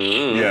trailer,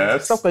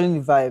 yes. Stop calling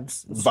it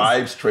Vibes.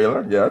 Vibes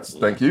trailer, yes,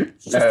 thank you.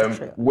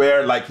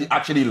 Where like he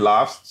actually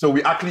laughs. So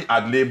we actually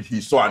ad-libbed,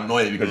 he's so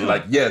annoying because he's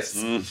like, yes,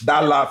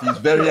 that laugh is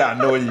very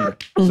annoying.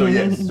 So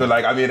yes, so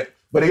like, I mean,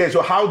 but again,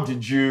 so how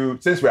did you,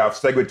 since we have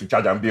segued to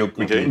Charge and Bill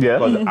quickly,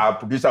 because our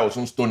producer will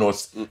soon stone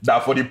us,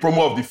 that for the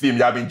promo of the film,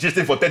 you have been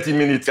gisting for 30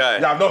 minutes, you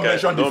have not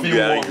mentioned the film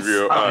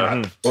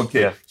once.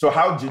 Okay, so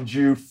how did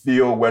you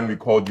feel when we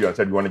called you and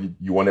said we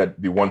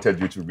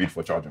wanted you to read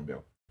for Charge and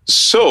Bill?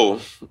 So,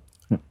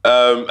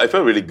 I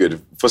felt really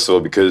good, first of all,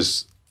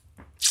 because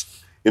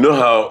you know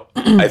how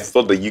I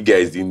thought that you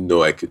guys didn't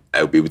know I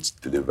would be able to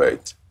deliver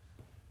it.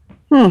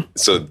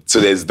 So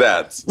there's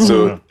that.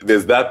 So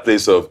there's that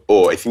place of,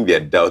 I think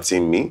they're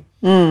doubting me.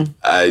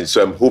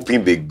 So I'm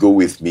hoping they go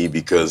with me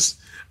because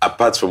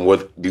apart from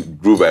what the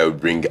groove I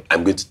would bring,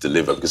 I'm going to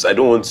deliver. Because I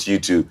don't want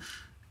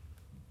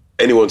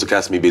anyone to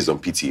cast me based on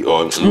pity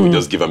or we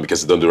just give them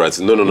because they don't do right.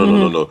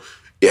 No.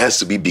 It has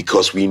to be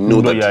because we know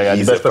that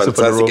he's a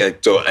fantastic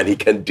actor and he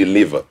can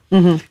deliver,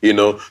 you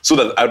know, so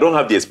that I don't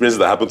have the experiences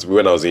that happened to me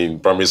when I was in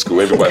primary school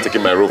when people are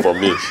taking my role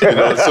from me, you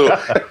know. So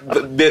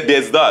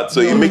there's that. So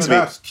it makes me...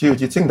 That's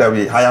cute. You think that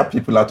we hire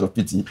people out of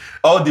pity?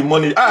 All the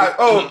money...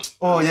 yes,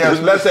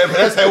 let's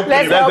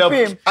help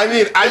him. I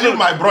mean, I use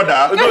my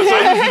brother, so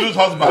you should use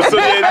husband. So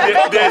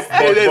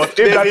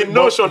there's a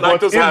notion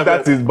actors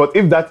have. But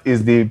if that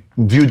is the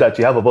view that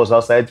you have of us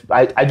outside,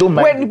 I don't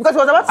mind. Wait, because I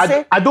was about to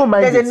say, I don't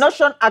mind. There's a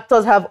notion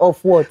actors have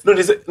of what? No,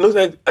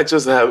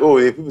 actors have.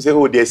 People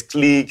say, there's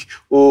clique.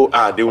 They will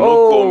not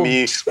call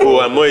me.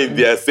 I'm not in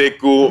their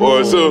circle.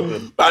 Or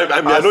so.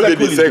 I know they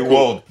the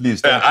circle.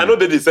 Please, I know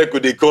they the circle.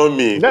 They call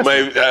me.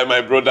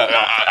 My brother.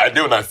 I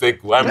do not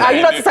circle. Are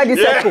you not inside the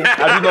circle?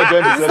 Have you not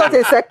joined the circle? It's not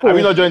a circle. Have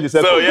we not joined the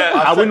circle? So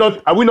yeah.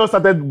 Have we not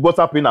started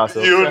WhatsApping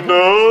ourselves? You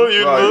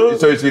know.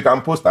 So you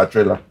can post that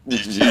trailer.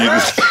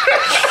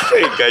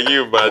 Can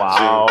you imagine?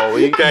 Wow.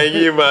 Can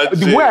you imagine?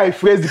 The way I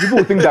phrase it, people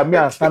will think that me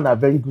and Stan are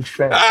very good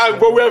friends.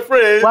 But we're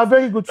friends. We're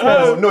very good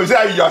friends. No,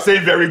 you are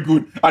saying very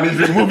good, and it's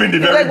removing the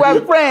very good.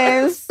 We're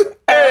friends.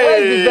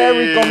 Where's the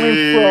very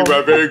coming from?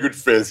 We're very good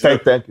friends.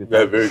 Thank you.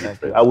 We're very good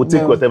friends. I will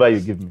take whatever you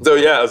give me. So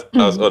yeah,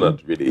 I was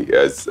honored, really.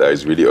 I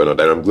was really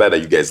honored, and I'm glad that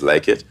you guys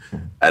like it,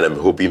 and I'm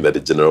hoping that the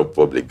general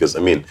public, because I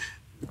mean,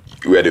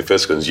 we are the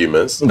first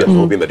consumers. I'm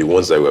hoping that the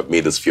ones that we have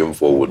made this film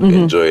for would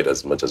enjoy it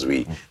as much as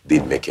we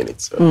did making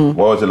it. So.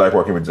 What was it like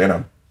working with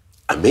Zainab?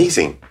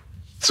 Amazing.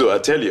 So I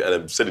tell you, and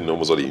I've said in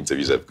almost all the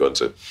interviews I've gone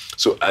to,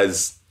 so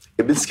as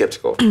a bit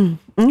skeptical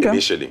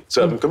initially.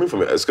 So I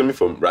was coming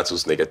from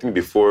Rattlesnake. I think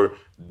before,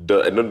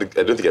 I don't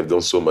think I've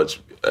done so much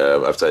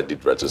after I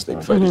did Rattlesnake,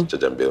 before I did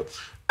Charge and Bill.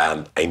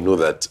 And I know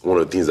that one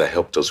of the things that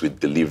helped us with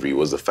delivery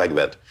was the fact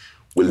that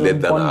we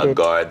let down our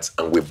guards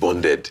and we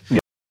bonded. Yeah.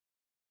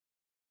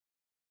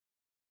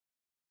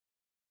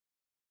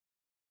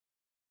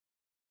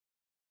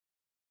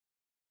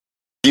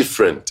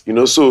 Different, you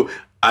know, so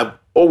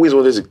always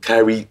wanted to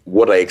carry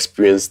what I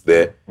experienced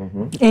there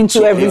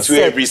into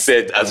every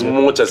set as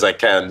much as I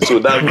can. So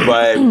that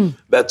vibe,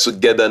 that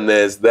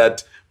togetherness,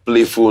 that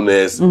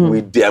playfulness,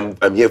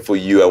 I'm here for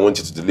you, I want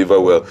you to deliver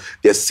well.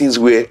 There are scenes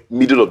where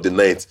middle of the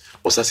night,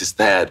 Osas is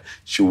tired,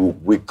 she will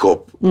wake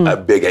up, I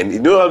beg. And you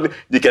know how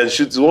they can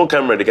shoot one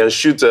camera, they can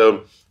shoot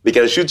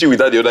you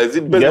without the other. Is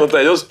it best not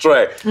try? Just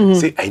try.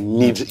 Say, I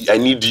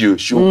need you.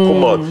 She will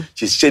come out.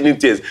 She's shedding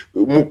tears.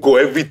 Muko,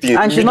 everything.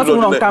 And she's not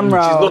even on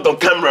camera. She's not on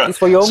camera. It's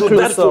for your own so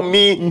that for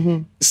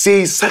me,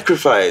 say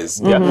sacrifice.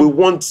 We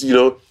want,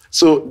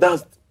 so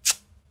that's,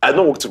 I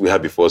don't worked with her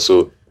before,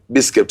 so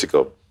be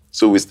skeptical.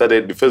 So we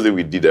started, the first day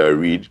we did our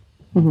read,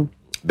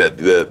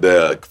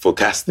 the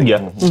forecasting.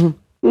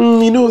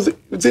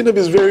 Zainab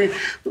is very,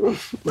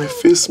 my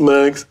face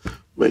marks,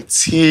 my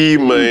tea,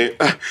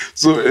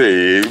 so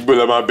there's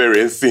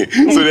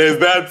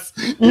that,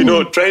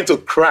 trying to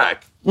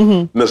crack.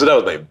 No, so that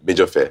was my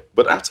major fear.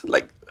 But after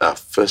like our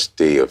first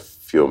day of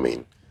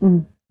filming,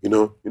 me,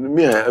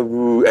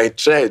 I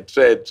tried.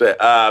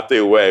 After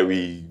a while,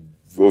 we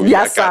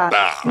Yasa.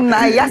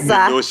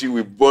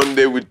 We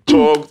bonded, we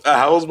talked. Her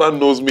husband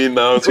knows me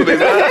now, so there's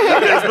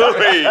no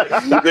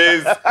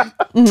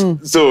way.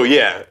 So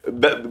yeah,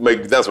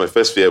 that's my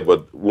first fear.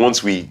 But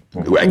once we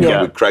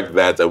cracked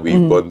that and we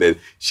bonded,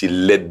 she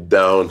let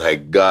down her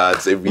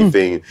guards,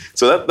 everything.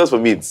 So that's for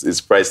me,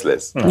 it's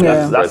priceless.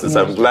 That's priceless.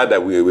 I'm glad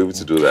that we were able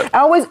to do that. I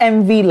always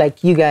envy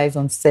like you guys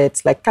on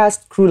sets, like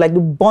cast crew, like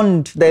the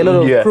bond that a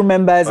lot of crew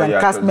members and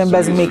cast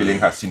members make. Feeling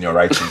her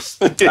seniorities.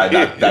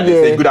 That they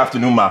say, good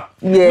afternoon, ma.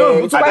 Yeah, no,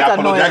 it's quite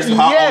annoying. To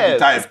her all the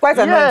time. It's quite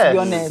annoying, to be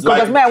honest.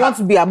 Because I want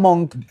to be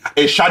among.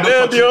 A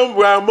shadow.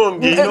 We're among.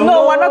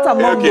 No, we're not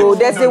among. Okay.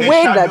 There's a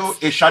way that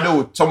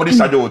somebody's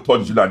shadow will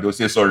touch you and they'll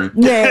say sorry.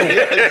 Yeah.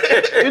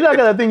 You know that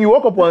kind of thing. You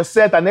walk up on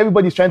set and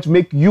everybody's trying to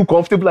make you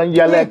comfortable, and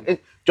you're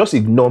like, just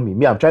ignore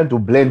me. I'm trying to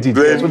blend it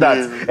so that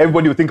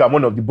everybody will think I'm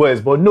one of the boys.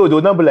 But no,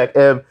 they'll not be like,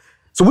 so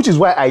which is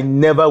why I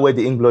never wear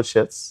the English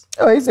shirts.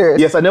 Oh, is it?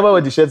 Yes, I never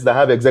wear the shirts that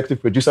have executive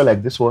producer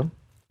like this one.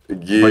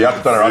 But you have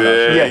to turn around.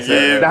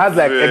 That has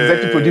like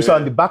executive producer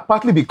on the back,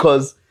 partly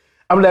because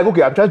I'm like,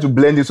 okay, I'm trying to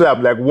blend it so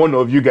I'm like one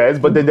of you guys,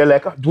 but then they're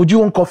like, would you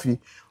want coffee?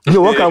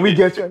 What can we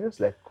get you? And it's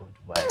like, God,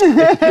 why?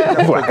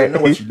 They know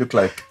what you look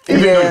like.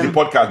 Even though it's the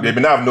podcast, maybe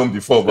now I've known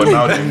before, but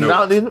now they know.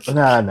 Now they know.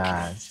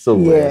 Nah. So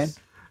weird.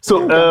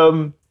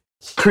 So,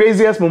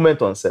 craziest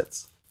moment on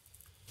set.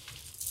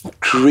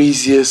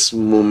 Craziest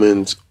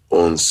moment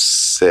on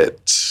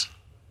set.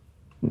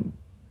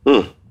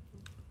 Do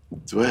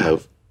I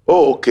have?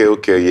 Oh,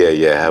 okay.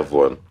 Yeah, I have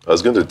one. I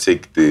was going to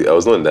take I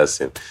was not in that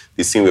scene.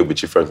 The scene where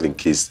Buchi Franklin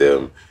kissed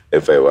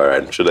FIR.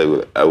 I'm sure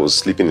that I was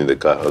sleeping in the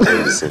car. I was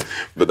in the scene.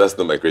 But that's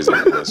not my crazy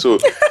moment. So,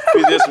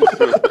 craziest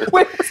moment.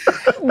 Wait,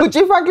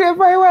 Buchi Franklin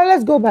FIR,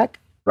 let's go back.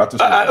 You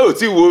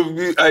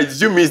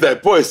missed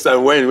that voice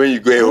and when you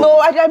go home. No,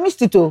 I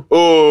missed it too.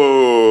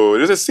 Oh,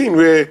 there's a scene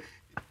where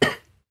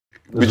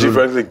Buchi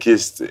Franklin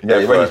kissed.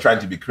 Yeah, when he's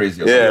trying to be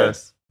crazy.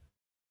 Yes.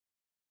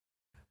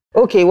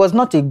 Okay, it was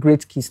not a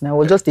great kiss now. It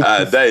was just a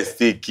kiss. That is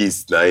still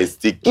kiss now. It's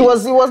still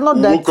kiss. It was not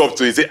that. Woke up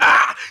to it, say,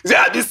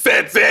 this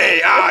set,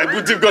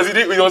 because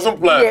it wasn't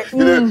planned.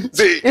 Yeah.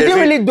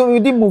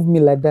 It didn't move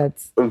me like that.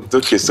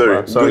 Okay,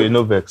 sorry. Sorry,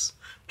 no vex.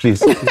 Please.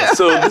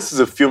 So this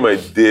is a film I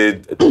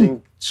did, I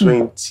think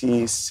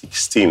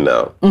 2016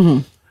 now.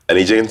 An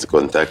agent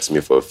contacts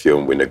me for a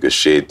film. We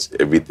negotiate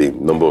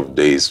everything, number of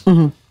days.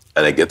 And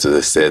I get to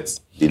the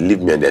set. They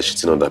leave me and they're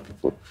shooting other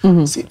people.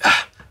 Say,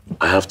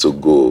 I have to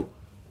go.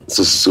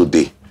 So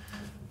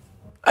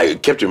I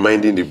kept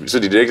reminding the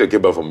director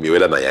came back from me,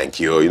 whether I'm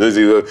Yankee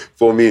or,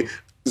 for me.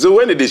 So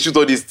when they shoot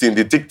all these things,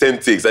 they take 10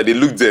 takes and they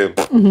look them,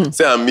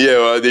 say I'm here,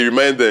 or they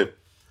remind them.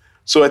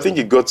 So I think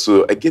I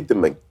gave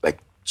them like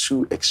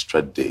 2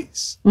 extra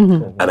days.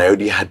 And I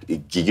already had a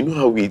gig. You know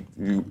how we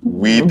the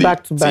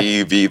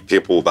TV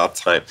people that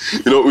time,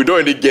 we don't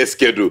really get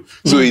schedule.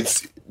 So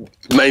it's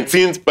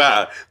 19th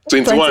bar,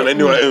 21,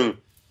 anyway.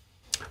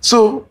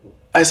 So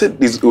I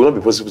said, it will not be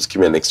possible to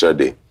give me an extra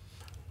day.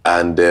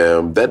 And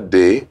that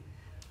day,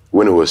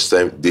 when it was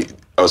time,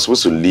 I was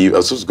supposed to leave. I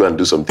was supposed to go and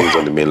do some things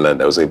on the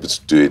mainland. I wasn't able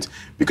to do it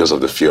because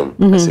of the film.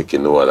 I said, okay,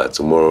 no,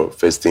 tomorrow,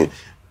 first thing,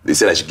 they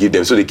said I should give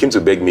them. So they came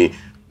to beg me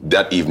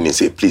that evening,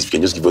 say, please, you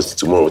can just give us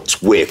tomorrow,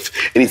 12.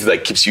 Anything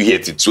that keeps you here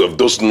till 12,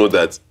 just know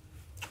that.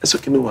 I said,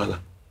 okay, no,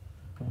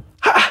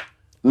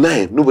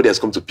 9, nobody has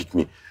come to pick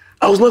me.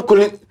 I was not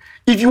calling.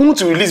 If you want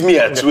to release me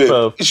at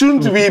 12, it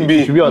shouldn't be.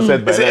 You should be on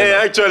set by then. Hey,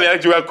 actually,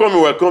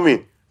 we're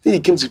coming. Then he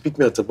came to pick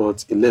me at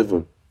about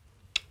 11.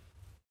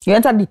 You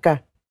entered the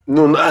car?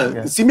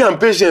 No. See me, I'm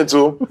patient,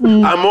 so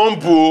I'm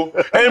humble.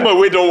 Anybody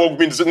who don't walk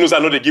me knows I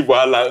know they give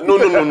wahala. No.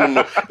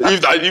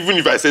 Even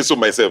if I say so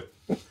myself.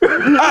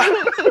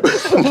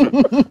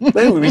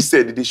 Then we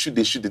said they shoot.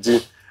 I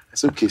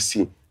said, okay,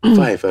 see,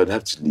 5, I would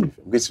have to leave.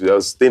 I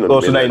was staying on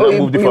the so now you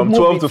moved it from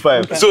 12 to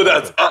 5. Okay. So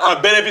that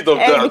a benefit of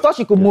that. Because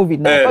you could move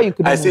it now.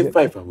 I said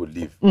 5, I would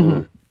leave.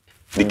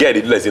 The guy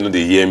did like,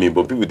 they hear me,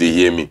 but people, they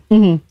hear me.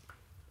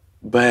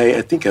 By,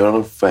 I think,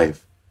 around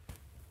 5,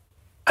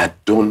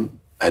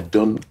 I'd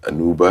done an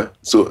Uber,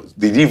 so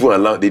they didn't even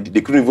allow. They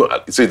couldn't even.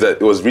 So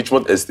it was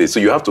Richmond Estate. So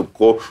you have to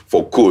call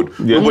for code.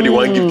 Yeah. Nobody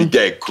want to give the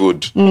guy a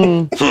code.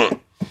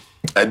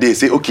 And they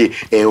say, okay,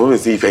 I want to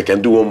see if I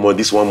can do one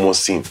more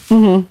scene.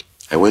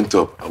 I went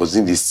up. I was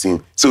in this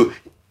scene. So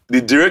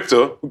the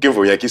director who came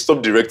from Yankee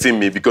stopped directing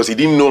me because he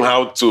didn't know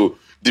how to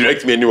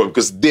direct me anymore.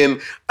 Because then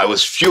I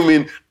was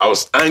fuming. I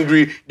was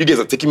angry. You guys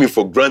are taking me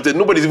for granted.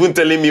 Nobody's even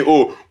telling me,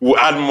 oh, we'll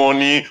add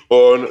money,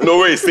 or no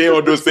way he's saying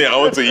all those things I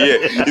want to hear.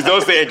 He's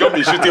not saying, come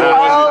be shooting.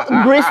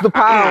 Grace the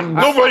pound.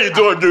 Nobody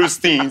do all those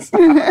things.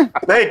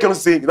 Now he comes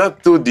saying,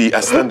 that told the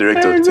assistant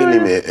director, tell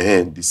him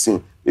the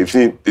scene. They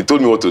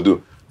told me what to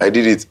do. I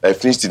did it. I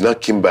finished it. Now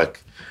came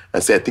back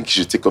and said, I think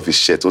he should take off his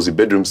shirt. It was a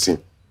bedroom scene.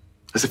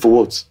 I said, for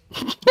what?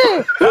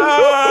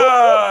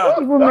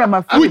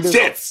 Which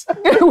shirts?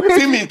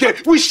 See me,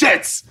 which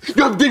shirts?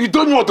 You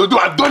told me what to do.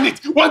 I've done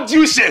it. What do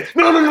you share?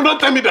 No, don't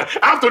tell me that.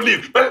 I have to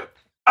leave.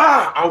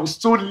 I was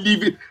so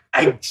leaving.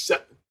 The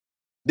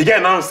guy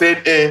now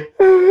said,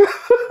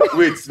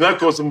 wait, now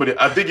call somebody.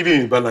 I'll take you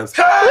in balance.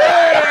 Hey!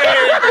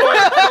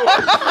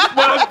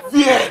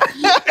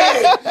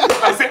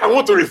 I said, I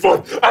want to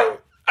reform.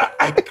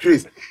 I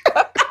crazy.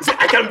 He said,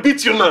 I can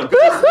beat you now.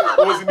 I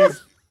was in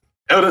his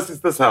elder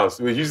sister's house.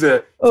 He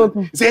said,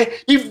 he said,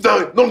 if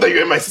the know that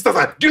you're in my sister's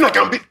house, do you know I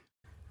can beat?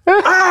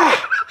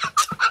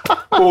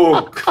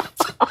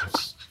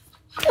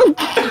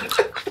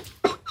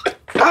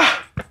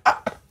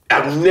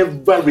 I've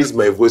never raised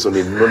my voice on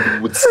a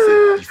Nollywood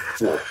set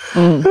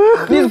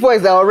before. These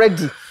boys are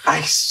already.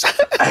 I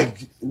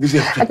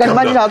can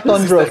imagine how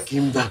thunderous.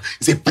 Came down.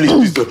 He said,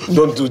 please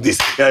don't do this.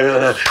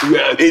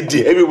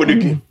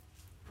 Everybody came.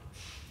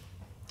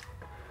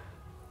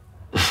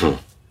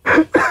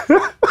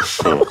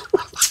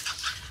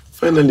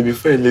 Finally,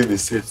 before I leave the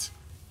set,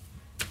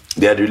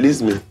 they had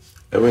released me.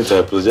 I went to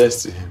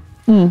apologize to him.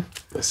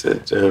 I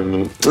said,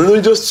 no,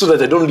 just so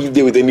that I don't leave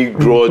there with any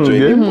grudge or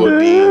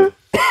anybody.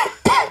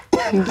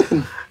 And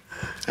then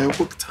I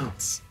walked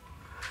out.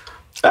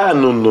 No. I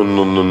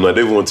don't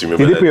even want to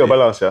remember. Did he pay your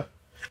balance, yeah?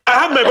 I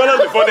had my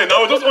balance before then.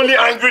 I was just only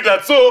angry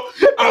that, so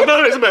I was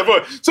not raising my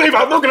voice. So if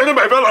I'm not collecting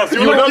my balance, you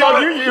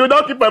will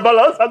not keep my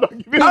balance. I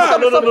don't give it.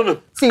 No.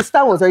 See,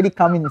 Star was already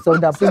coming in, so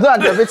that please don't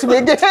aggravate me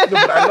again. No,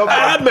 but I love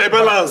I had my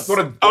balance.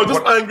 I was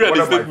just angry at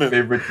the statement. One of my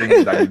favorite things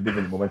is that you live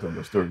in the moment of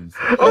your stories.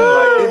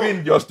 Like,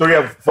 even your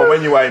story from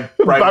when you were in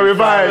primary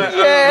five.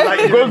 Yeah.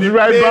 Like, goes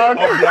right back.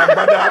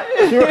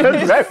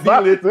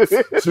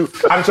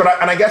 I'm sorry,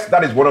 and I guess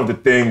that is one of the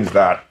things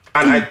that,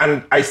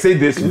 and I say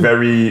this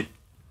very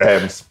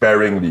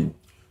sparingly.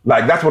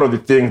 Like, that's one of the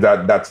things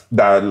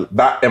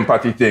that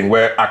empathy thing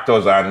where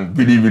actors and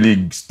really,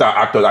 really star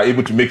actors are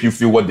able to make you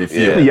feel what they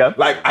feel. Yeah.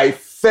 Like, I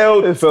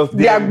felt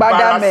the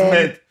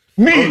embarrassment.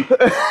 Me!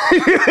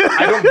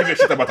 I don't give a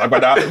shit about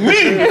Agbada.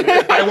 Me!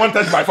 I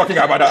wanted my fucking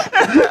Agbada.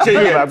 To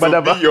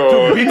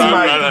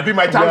be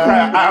my town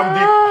crier. I am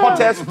the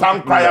hottest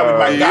town crier with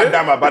my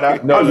goddamn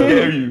Agbada. How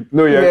dare you?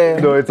 No,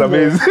 it's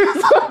amazing.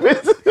 It's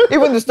amazing.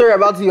 Even the story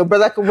about your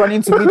brother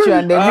running to meet you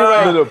and then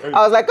I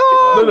was like,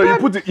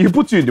 you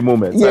put you in the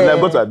moment. Yeah. And I've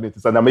got to admit,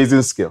 it's an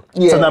amazing skill.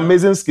 Yeah. It's an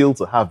amazing skill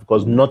to have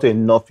because not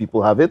enough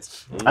people have it.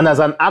 And as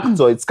an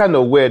actor, it's kind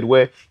of weird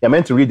where you're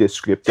meant to read a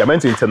script, you're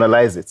meant to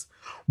internalize it.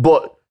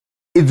 But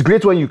it's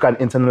great when you can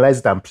internalize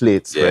it and play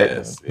it, right?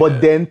 Yes. But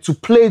then to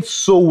play it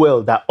so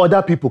well that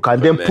other people can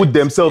then put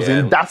themselves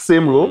in that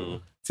same role,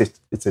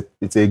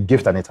 it's a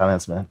gift and a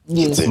talent, man.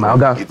 Yes.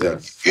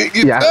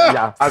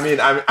 Yeah. I mean,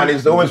 and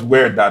it's always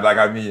weird that, like,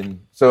 and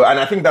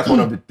I think that's one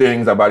of the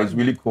things about it's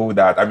really cool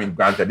that,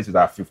 granted, this is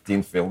our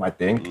 15th film, I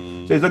think.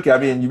 So it's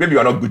okay. Maybe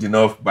you're not good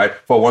enough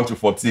for 1 to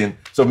 14.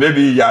 So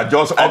maybe you're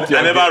just up to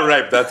I never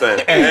arrived that time.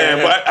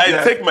 But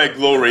I take my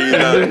glory.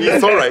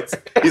 It's all right.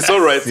 It's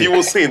all right. You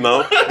will see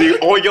now. The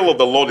oil of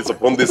the Lord is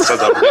upon this church.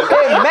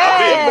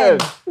 Amen.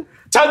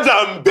 Charge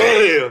and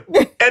bail.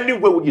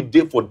 Anywhere where you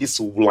did for this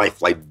life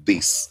like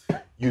this,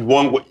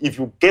 if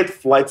you get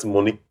flight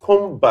money,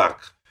 come back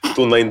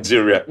to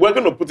Nigeria. We're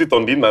going to put it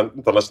on the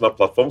international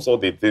platforms, all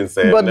the things.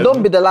 But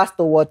don't be the last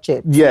to watch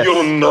it. Yes.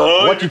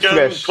 You can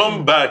fresh.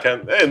 Come back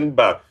and end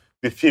back.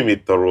 The film is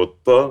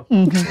Toronto.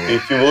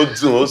 If you want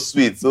to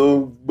sweet,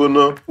 so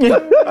bono.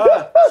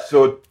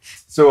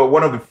 So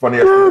one of the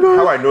funniest things,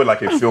 how I know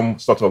like a film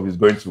sort of is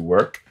going to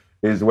work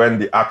is when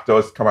the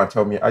actors come and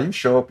tell me, are you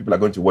sure people are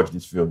going to watch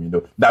this film?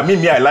 That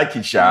me, I like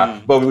it,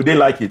 but will they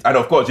like it? And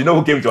of course, you know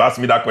who came to ask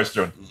me that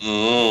question?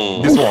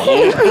 This one.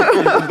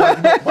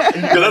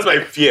 That's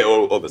my fear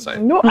all the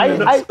time. No,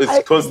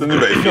 it's constantly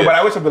my fear. No, but I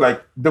always feel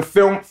like the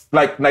film,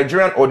 like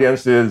Nigerian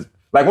audiences,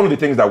 like one of the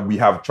things that we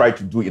have tried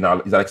to do is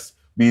like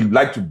we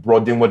like to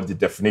broaden what is the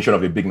definition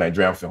of a big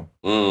Nigerian film.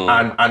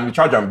 And with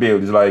Charge and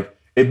Bail, it's like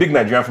a big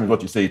Nigerian film is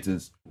what you say it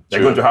is. They're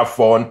going to have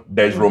fun,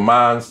 there's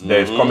romance,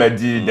 there's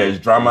comedy, there's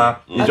drama.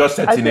 It's just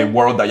set in a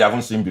world that you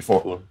haven't seen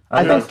before.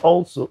 I think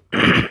also,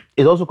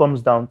 it also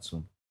comes down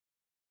to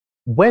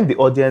when the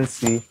audience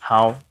see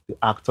how the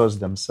actors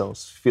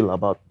themselves feel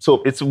about.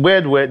 So it's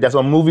weird where there's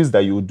some movies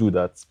that you would do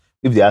that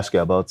if they ask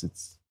you about it,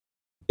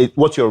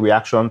 what's your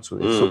reaction to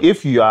it? So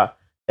if you are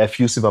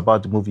effusive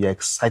about the movie, you're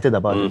excited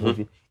about the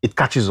movie, it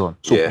catches on.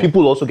 So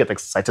people also get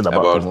excited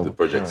about the movie. The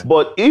project.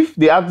 But if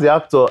they ask the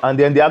actor and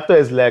then the actor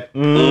is like,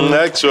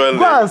 actually,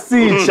 go and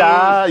see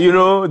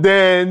it,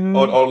 then...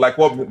 Or like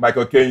what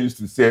Michael Caine used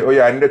to say, oh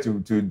yeah, I needed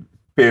to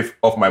pay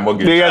off my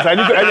mortgage. Yes, I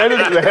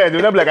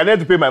need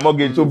to pay my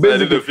mortgage. So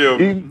basically,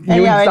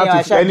 you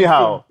start to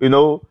anyhow, at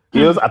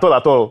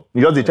all.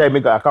 You just try to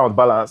make an account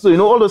balance. So,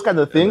 all those kind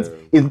of things,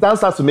 it then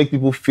starts to make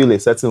people feel a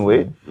certain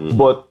way.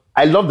 But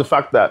I love the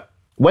fact that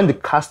when the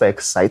cast are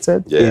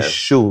excited, it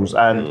shows.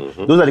 And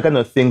those are the kind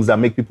of things that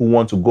make people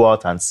want to go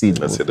out and see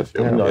the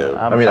film.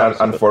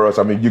 And for us,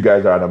 you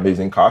guys are an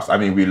amazing cast.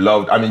 We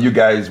loved, you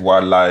guys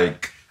were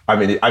like,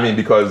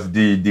 because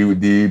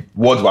the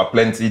words were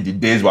plenty, the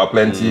days were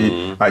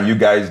plenty, and you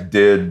guys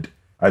did,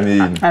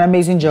 an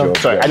amazing job.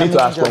 Sorry, I need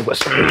to ask one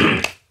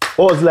question.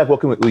 What was it like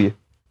working with Uyi?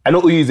 I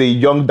know Uyi is a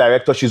young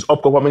director. She's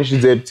upcoming.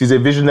 She's a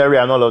visionary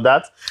and all of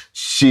that.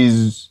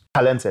 She's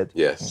talented.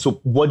 Yes.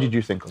 So what did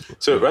you think of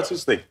it? So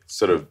Rattlesnake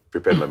sort of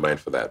prepared my mind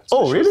for that.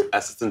 So really?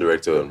 Assistant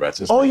director on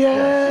Rattlesnake. Oh,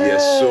 yes.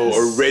 Yes. So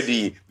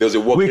already there was a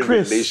working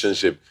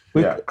relationship.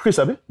 With Chris,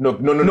 Abi? No.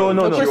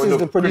 Chris is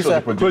the producer.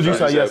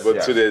 Producer, yes.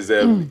 But so there's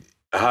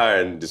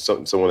her and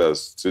someone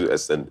else, two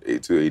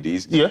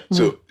ADs. Yeah.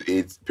 So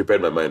it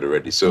prepared my mind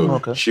already. So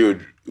she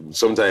would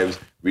sometimes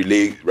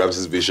relay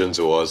Ramsey's vision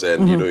to us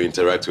and,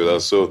 interact with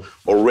us. So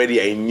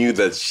already I knew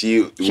that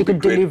she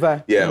could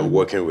deliver.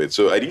 Working with.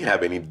 So I didn't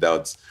have any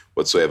doubts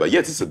whatsoever.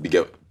 Yes, it's a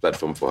bigger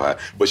platform for her,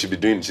 but she's been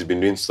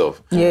doing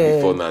stuff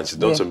before now. She's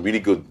done some really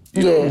good,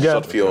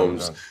 short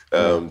films,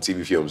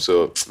 TV films.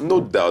 So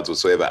no doubts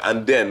whatsoever.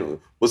 And then,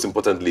 most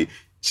importantly,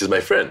 she's my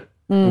friend.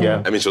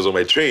 Yeah. She was on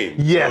my train.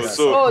 Yes.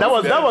 So that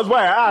was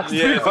why I asked.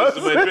 Yeah, she was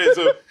on my train.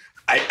 So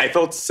I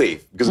felt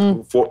safe because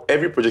for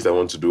every project I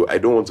want to do, I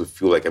don't want to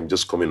feel like I'm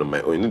just coming on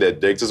my own. The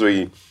director's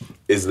way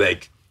is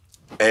like,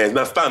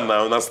 now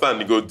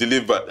stand, you go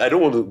deliver. I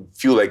don't want to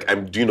feel like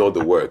I'm doing all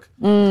the work.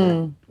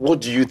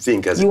 What do you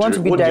think as a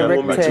director? What do you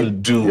want me to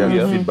do?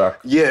 Feedback.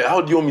 Yeah, how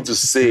do you want me to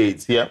say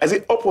it? Yeah. I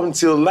said, up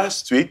until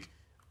last week,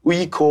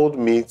 we called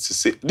me to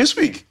say, this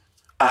week,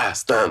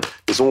 Stan,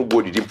 there's one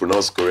word you didn't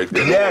pronounce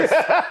correctly. Yes.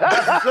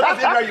 That's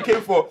the area you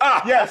came for.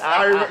 Yes.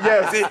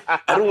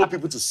 I don't want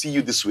people to see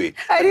you this way.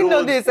 I didn't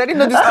know this. You don't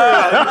know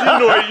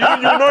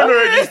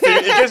this thing.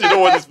 In case you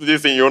don't want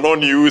this thing, you're not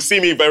new. You see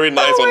me very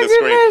nice on the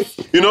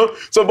screen.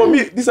 So, but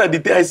me, these are the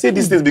things. I say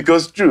these things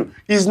because true.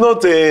 It's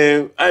not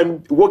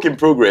I'm work in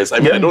progress. I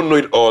don't know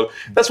it all.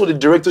 That's what the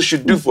director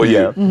should do for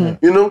you.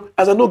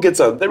 As I know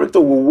gets out,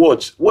 director will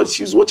watch.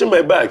 She's watching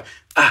my back.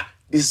 And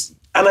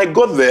I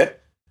got there.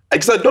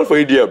 Because I'd done for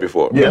ADL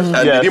before. Yes. And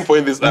they didn't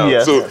point this out.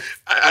 Yes. So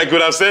I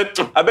could have said,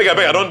 I beg,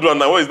 I don't do it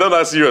now. It's not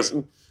that serious.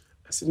 I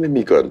said, let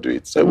me go and do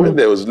it. So I went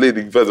there, it was late.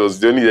 First, it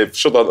was the only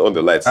shut out on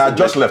the lights. I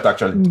just left,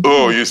 actually.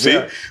 Oh, you see?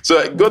 Yeah. So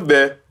I got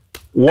there.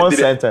 One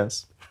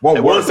sentence. One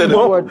sentence.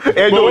 One word. I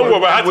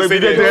had to say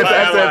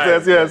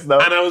the yes. And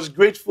I was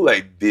grateful I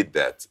did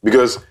that.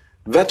 Because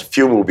that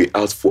film will be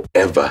out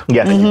forever.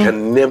 Yes. And you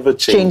can never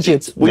change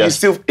it. But you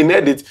still, in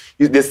edit,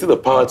 there's still a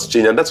power to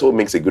change. And that's what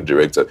makes a good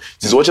director.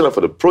 She's watching out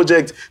for the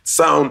project,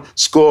 sound,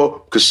 score,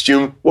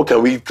 costume. What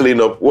can we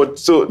clean up?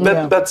 That's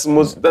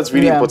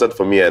really important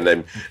for me.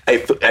 And I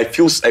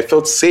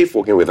felt safe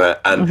working with her.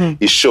 And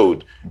it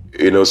showed.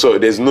 So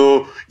there's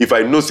no, if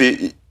I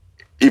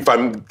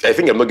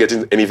think I'm not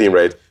getting anything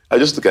right, I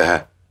just look at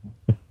her.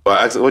 Or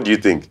I ask her, what do you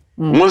think?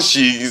 Once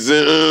she's,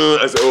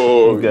 I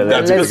said,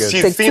 that's because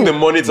she's seen the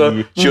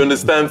monitor, she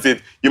understands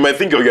it. You might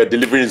think, you're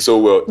delivering it so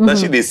well.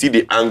 Actually, they see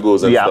the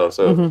angles and stuff.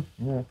 So,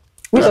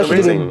 which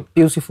is a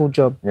beautiful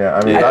job. Yeah,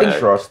 I think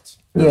trust.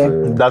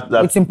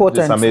 It's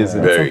important. It's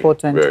amazing. It's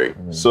important. Very.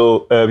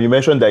 So you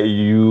mentioned that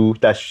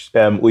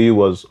Uyi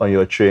was on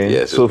your train.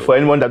 Yes. So for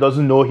anyone that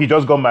doesn't know, he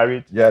just got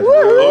married. Yes.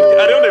 Okay.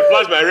 I don't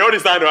flash married. All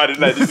this time I did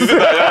like this.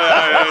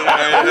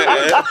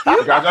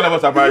 Because all of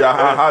us are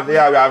married. We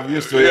have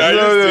used to it.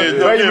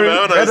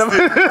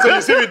 So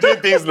you see me doing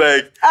things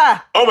like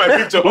all my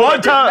pictures. All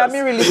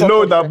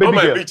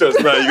my pictures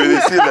now. You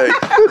see like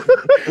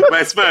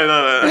my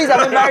smile. Please,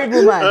 I'm a married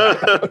woman.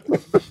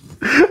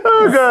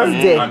 Oh God!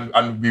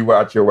 And we were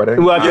at your wedding.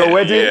 We were at your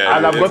wedding,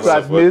 and I've got to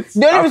admit,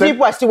 the only reason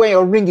people are still wearing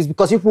your ring is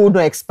because people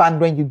don't expand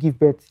when you give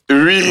birth.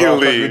 Really? Well,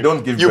 we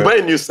don't give you birth. buy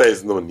a new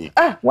size, no need.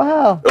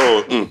 Wow.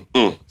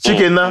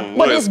 Chicken now.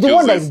 But it's the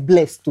one that is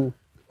blessed too.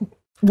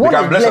 You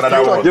can bless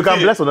another one. You can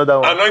bless another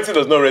one. Anointing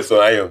does not rest on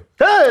iron.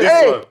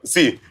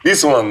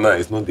 This one now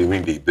is not the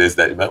ring they bless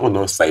that. It might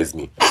not size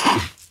me.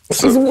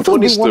 So,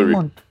 funny story.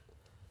 1 month.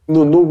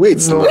 No, wait.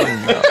 The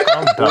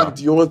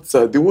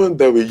one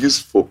that we use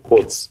for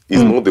pots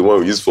is not the one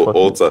we use for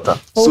altar.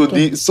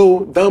 Okay.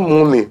 So that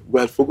morning we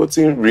had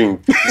forgotten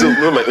ring. So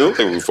I don't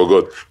think we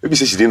forgot. Maybe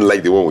she didn't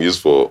like the one we used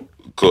for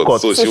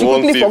court. So she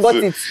wanted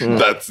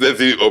that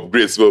let it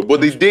upgrade. But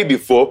the day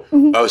before,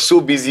 I was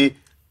so busy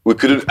we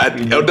couldn't. I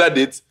ordered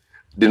it.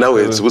 They now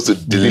were supposed to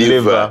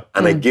deliver,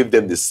 and I gave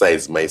them the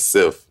size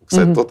myself because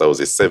I thought I was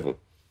a 7.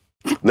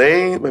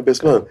 Then my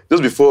best man,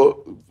 just before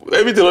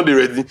everything not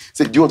ready,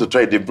 said, "Do you want to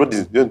try it?" They brought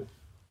this.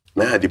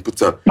 Nah, they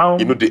put on,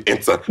 you know, they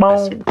enter. I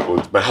said,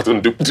 God, my heart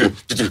went do.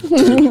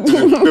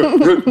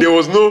 There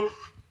was no,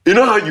 you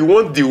know how you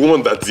want the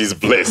one that is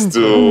blessed.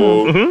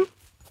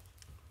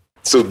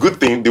 So good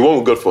thing, the one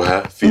we got for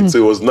her fit. So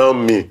it was now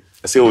me.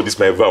 I say, oh, this is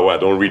my vow. I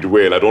don't read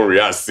well. I don't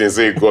rehearse.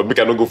 Say, God, make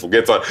I not go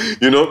forget her.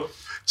 You know?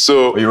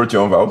 So. You wrote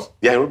your own vows?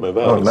 Yeah, I wrote my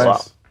vows. Oh, nice.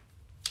 Wow.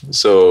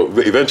 So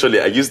eventually,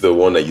 I used the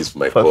one I used for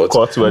my court.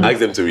 I asked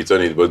them to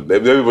return it, but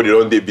everybody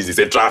don't day busy.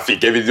 Say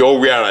traffic, everything all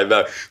weird like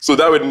that. So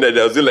that wedding night,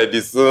 I was doing like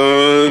this,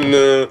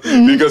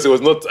 because it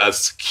was not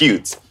as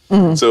cute.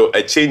 So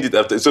I changed it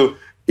after. So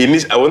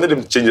I wanted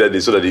them to change it that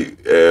day so that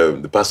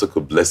the pastor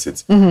could bless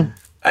it.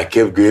 I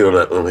kept going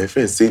on my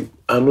friends say,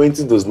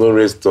 anointing does not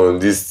rest on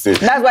this thing.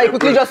 That's why you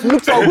quickly just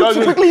look for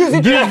good. Quickly use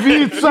it. Give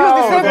it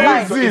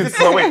out. Is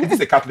this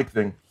a Catholic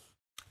thing?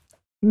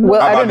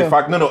 Well, I don't know.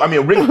 Fact, no. I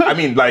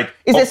mean, like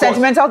it's a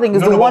sentimental thing.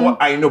 It's the one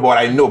I know,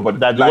 but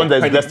that the one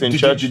that's blessed in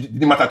church.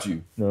 Did it matter to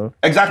you? No.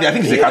 Exactly. I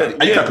think it's a Catholic.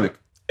 Are you Catholic?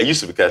 I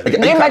used to be Catholic. It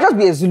might just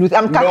be a Zulu.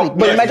 I'm Catholic,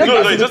 but it might just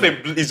be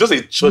a Zulu. It's just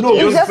a church. No,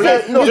 it's just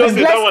that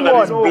one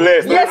that is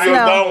blessed. Yes,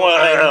 that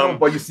one.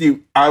 But you see,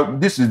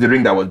 this is the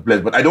ring that was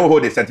blessed, but I don't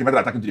hold a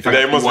sentimental attachment to the fact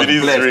that it must be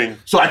this blessed. Ring.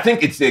 So I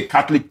think it's a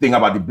Catholic thing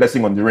about the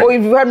blessing on the ring. Oh,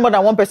 if you heard more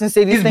than one person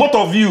say this it's thing. Both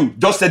of you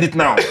just said it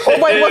now.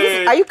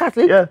 Are you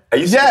Catholic? Yeah.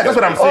 That's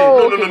what I'm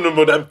saying. No,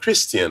 but I'm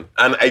Christian.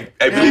 And I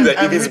believe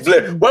that if it's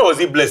blessed, why was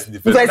he blessed in the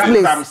first place? That's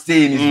what I'm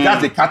saying.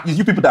 That's the Catholic. It's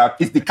you people that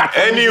it's the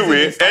Catholic.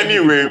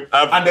 Anyway.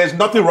 And there's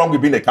nothing wrong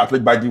with being a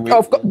Catholic, by the way.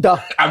 Of course,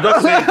 I'm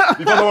just saying,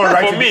 because someone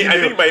writes for me, I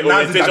think my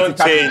orientation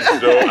changed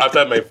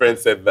after my friend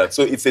said that.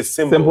 So it's a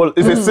symbol.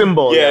 It's a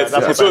symbol. Yes.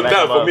 So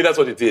for me, that's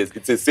what it is.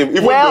 It's a symbol.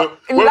 Even though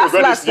when we got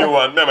this new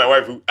one, now my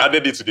wife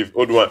added it to the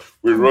old one.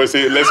 We wrote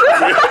say, let's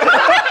pray.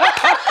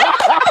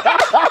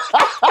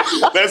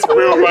 Let's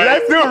pray over it.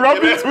 Let's do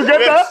rub it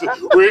together.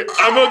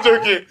 I'm not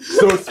joking.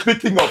 So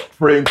speaking of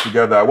praying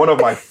together, one of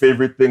my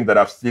favorite things that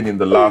I've seen in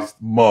the last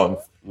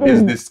month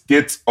is the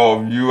skit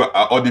of you,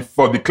 or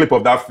the clip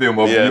of that film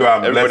of you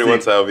and everybody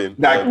wants to have him.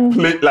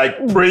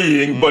 Like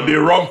praying, but the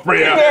wrong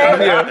prayer.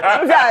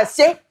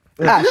 Shake.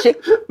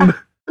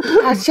 I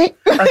watched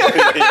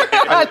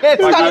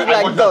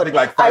that thing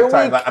like 5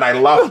 times, and I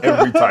laugh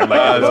every time.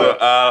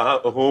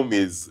 Home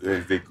is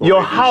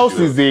your house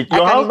is a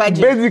your house.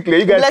 Basically,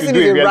 you guys should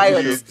do a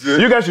reality show.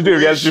 You guys should do a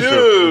reality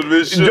show.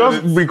 We should.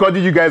 Just because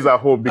you guys are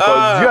home,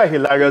 because you are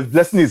hilarious.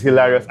 Blessing is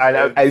hilarious,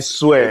 and I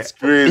swear, it's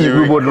crazy.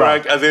 We would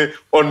crack. As in,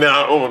 on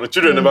our own, the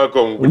children never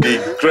come. They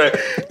crack.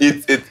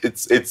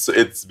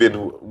 It's been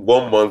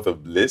 1 month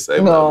of bliss. I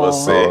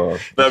must say.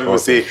 Now people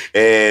say,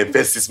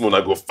 first 6 months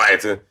I go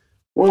fight.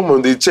 1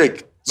 month they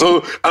check.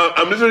 So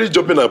I'm literally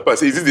jumping and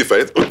passing. Is this the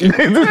fight? Okay. Is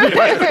this the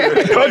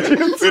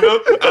fight? You know,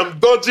 I'm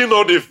dodging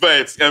all the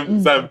fights.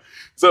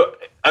 So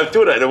I'm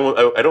told I don't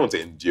want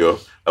to endure.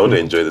 I want to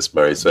enjoy this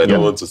marriage. So I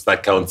don't want to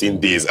start counting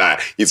days.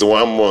 It's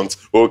 1 month.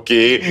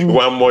 Okay,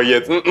 1 more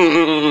yet.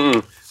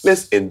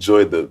 Let's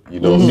enjoy the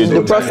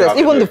process,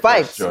 even the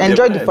fights.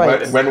 Enjoy the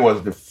fights. When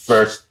was the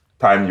first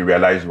time you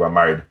realized you were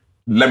married?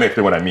 Let me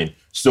explain what I mean.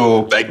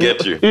 So I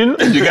get you. You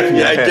get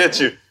me? I get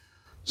you.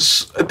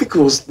 I think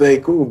it was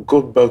like when we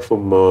got back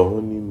from our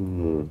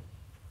honeymoon.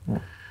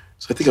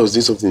 So I think I was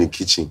doing something in the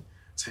kitchen.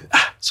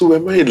 So we're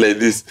married like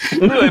this.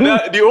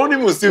 The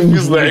honeymoon still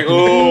feels like,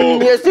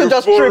 you're still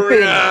just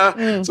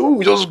tripping. So when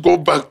we just go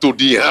back to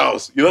the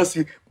house, you know,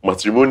 see,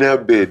 matrimonial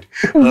bed,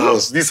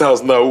 house. This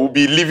house now, we'll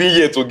be living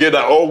here together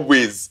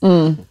always.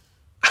 It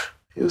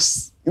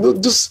was,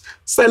 just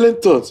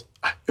silent thoughts.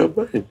 You're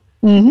married.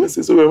 I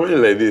said, so we're married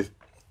like this.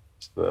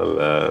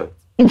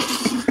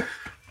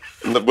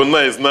 But now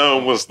it's now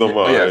almost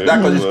normal. Yeah,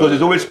 because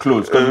it's always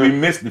closed. Because we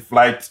missed the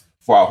flight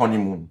for our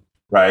honeymoon,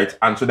 right?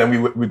 And so then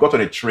we got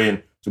on a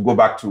train to go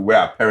back to where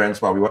our parents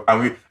were.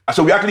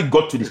 So we actually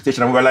got to the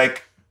station and we were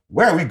like,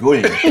 where are we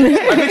going?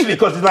 Literally,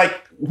 because it's like,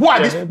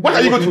 what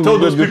are you going to tell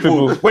those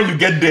people when you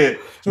get there?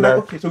 So we're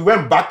like, okay. So we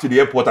went back to the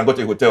airport and got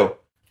to a hotel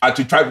and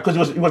to try, because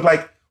it was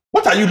like,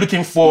 what are you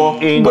looking for?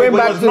 Going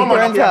back to your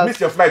parents' house. Missed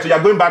your flight, so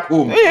you're going back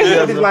home.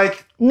 It's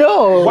like,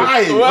 no.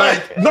 Why?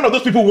 Like, none of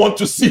those people want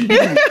to see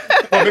you.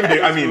 Or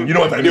maybe you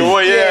know what I mean.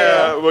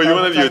 Well, you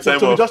wanted your time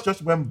off. So we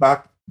just went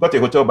back, got a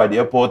hotel by the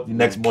airport the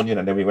next morning,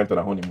 and then we went on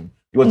a honeymoon.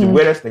 It was the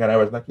weirdest thing, and I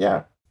was like,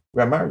 yeah,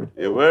 we're married.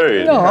 You're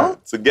married. No. Yeah.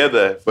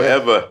 Together,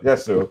 forever.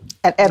 Yes, so.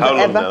 And ever, how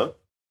long now?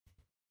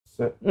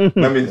 7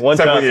 years.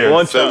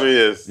 7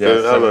 years.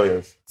 Yes, 7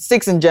 years.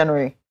 6 in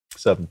January.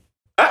 7.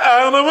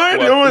 I'm married.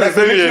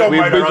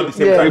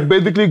 We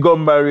basically got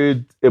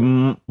married a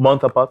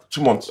month apart.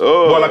 2 months.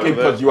 Oh, well,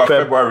 because you were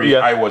February, yeah.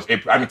 I was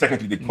April. I mean,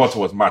 technically the court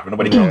was March, but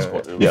nobody counts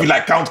court. If you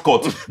count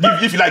court,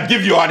 if you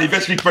give your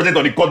anniversary present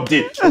on the court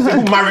day,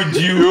 who married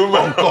you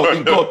on court,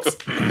 in court?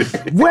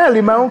 Well,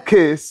 in my own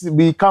case,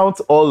 we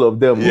count all of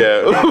them.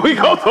 Yeah. We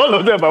count all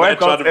of them. But my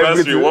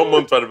anniversary, 1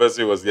 month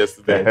anniversary was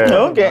yesterday.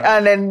 Okay,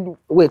 and then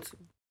wait.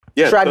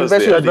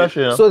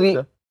 Anniversary.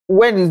 So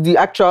when is the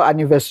actual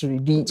anniversary?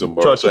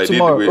 Tomorrow.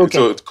 Tomorrow.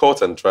 So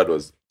court and trad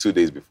was 2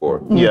 days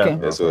before.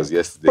 Yeah. So it was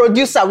yesterday.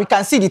 Producer, we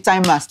can see the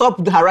timer.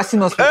 Stop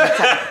harassing us for the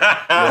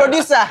time.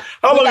 Producer,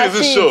 how long is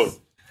this show?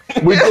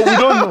 We don't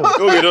know.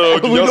 No, we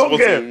don't know. We don't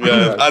care.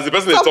 Yeah. As the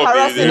person is Stop talking,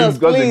 harassing us,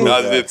 please.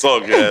 as they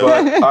talk, yeah.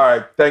 But, all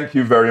right, thank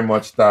you very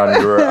much,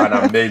 Stan. You're an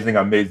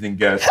amazing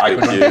guest. I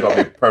couldn't think of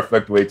a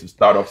perfect way to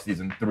start off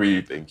season 3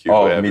 of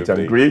Meet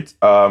and Greet.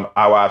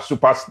 Our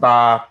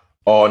superstar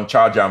on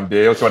Charge and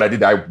Bail. So what I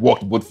did, I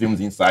walked both films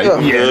inside.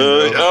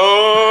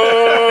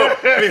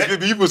 Please,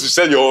 people should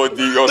sell your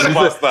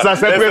superstar.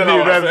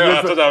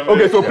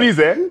 Okay, so please,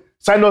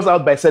 sign us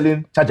out by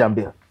selling Charge and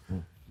Bail.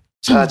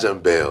 Charge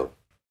and Bail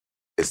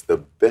is the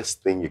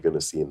best thing you're going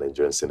to see in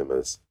Nigerian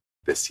cinemas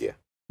this year.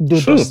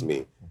 Trust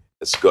me.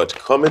 It's got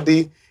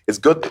comedy. It's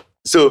got...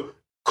 So,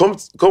 come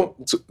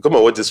and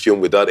watch this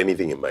film without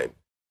anything in mind.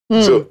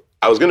 So,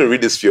 I was going to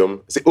read this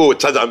film, say, oh,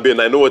 Charge and Bail,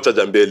 and I know what Charge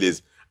and Bail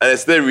is. And I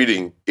started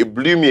reading. It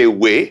blew me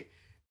away.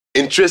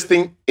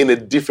 Interesting in a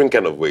different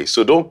kind of way.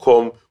 So don't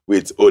come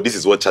with, oh, this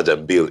is what Charge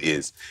and Bail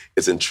is.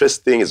 It's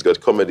interesting. It's got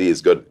comedy.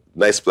 It's got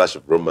nice splash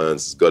of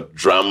romance. It's got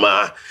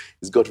drama.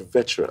 It's got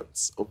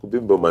veterans. Uncle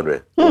Bimbo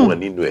Manuel.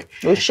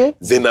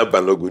 Zena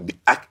Balogu, the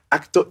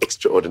actor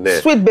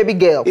extraordinaire. Sweet baby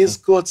girl. It's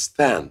got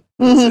Stan.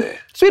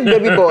 Sweet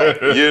baby boy.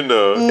 You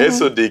know,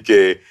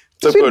 SODK,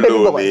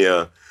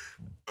 Topolomia.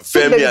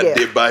 Femi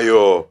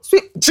Adebayo.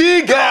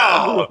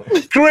 Chiga!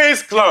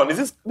 Grace Clown.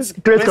 Is this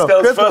Grace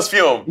Clown's first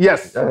film?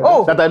 Yes.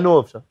 That I know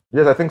of, sir.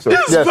 Yes, I think so.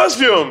 This is his first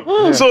film.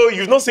 So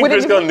you've not seen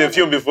Grace Clown in a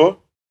film before?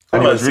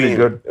 And it was really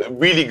good.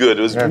 Really good.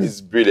 It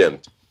was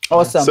brilliant.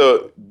 Awesome.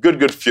 So,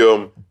 good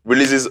film.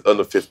 Releases on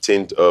the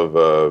 15th of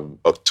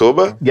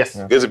October. Yes.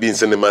 Going to be in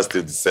cinemas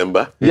till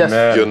December.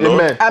 Yes. You know?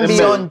 And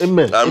beyond.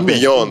 And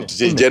beyond.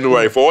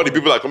 January. For all the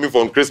people that are coming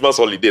from Christmas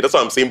holiday. That's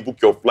why I'm saying book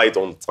your flight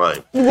on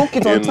time. Book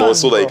it on time.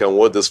 So that you can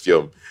watch this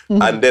film.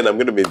 And then I'm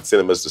going to be in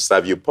cinemas to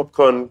serve you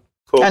popcorn,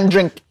 Coke, and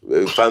drink.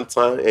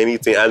 Fanta,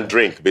 anything, and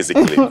drink,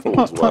 basically.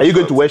 Are you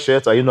going to wear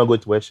shirts or are you not going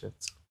to wear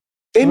shirts?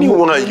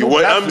 Anyone you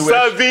want. I'm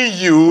serving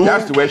you. You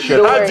have to wear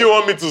shirts. How do you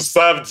want me to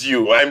serve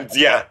you? I'm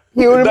there.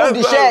 He will remove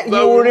the shirt. You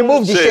will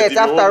remove the shirt.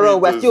 After all,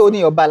 we're still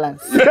holding your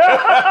balance. Peace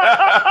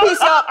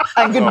out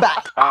and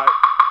goodbye.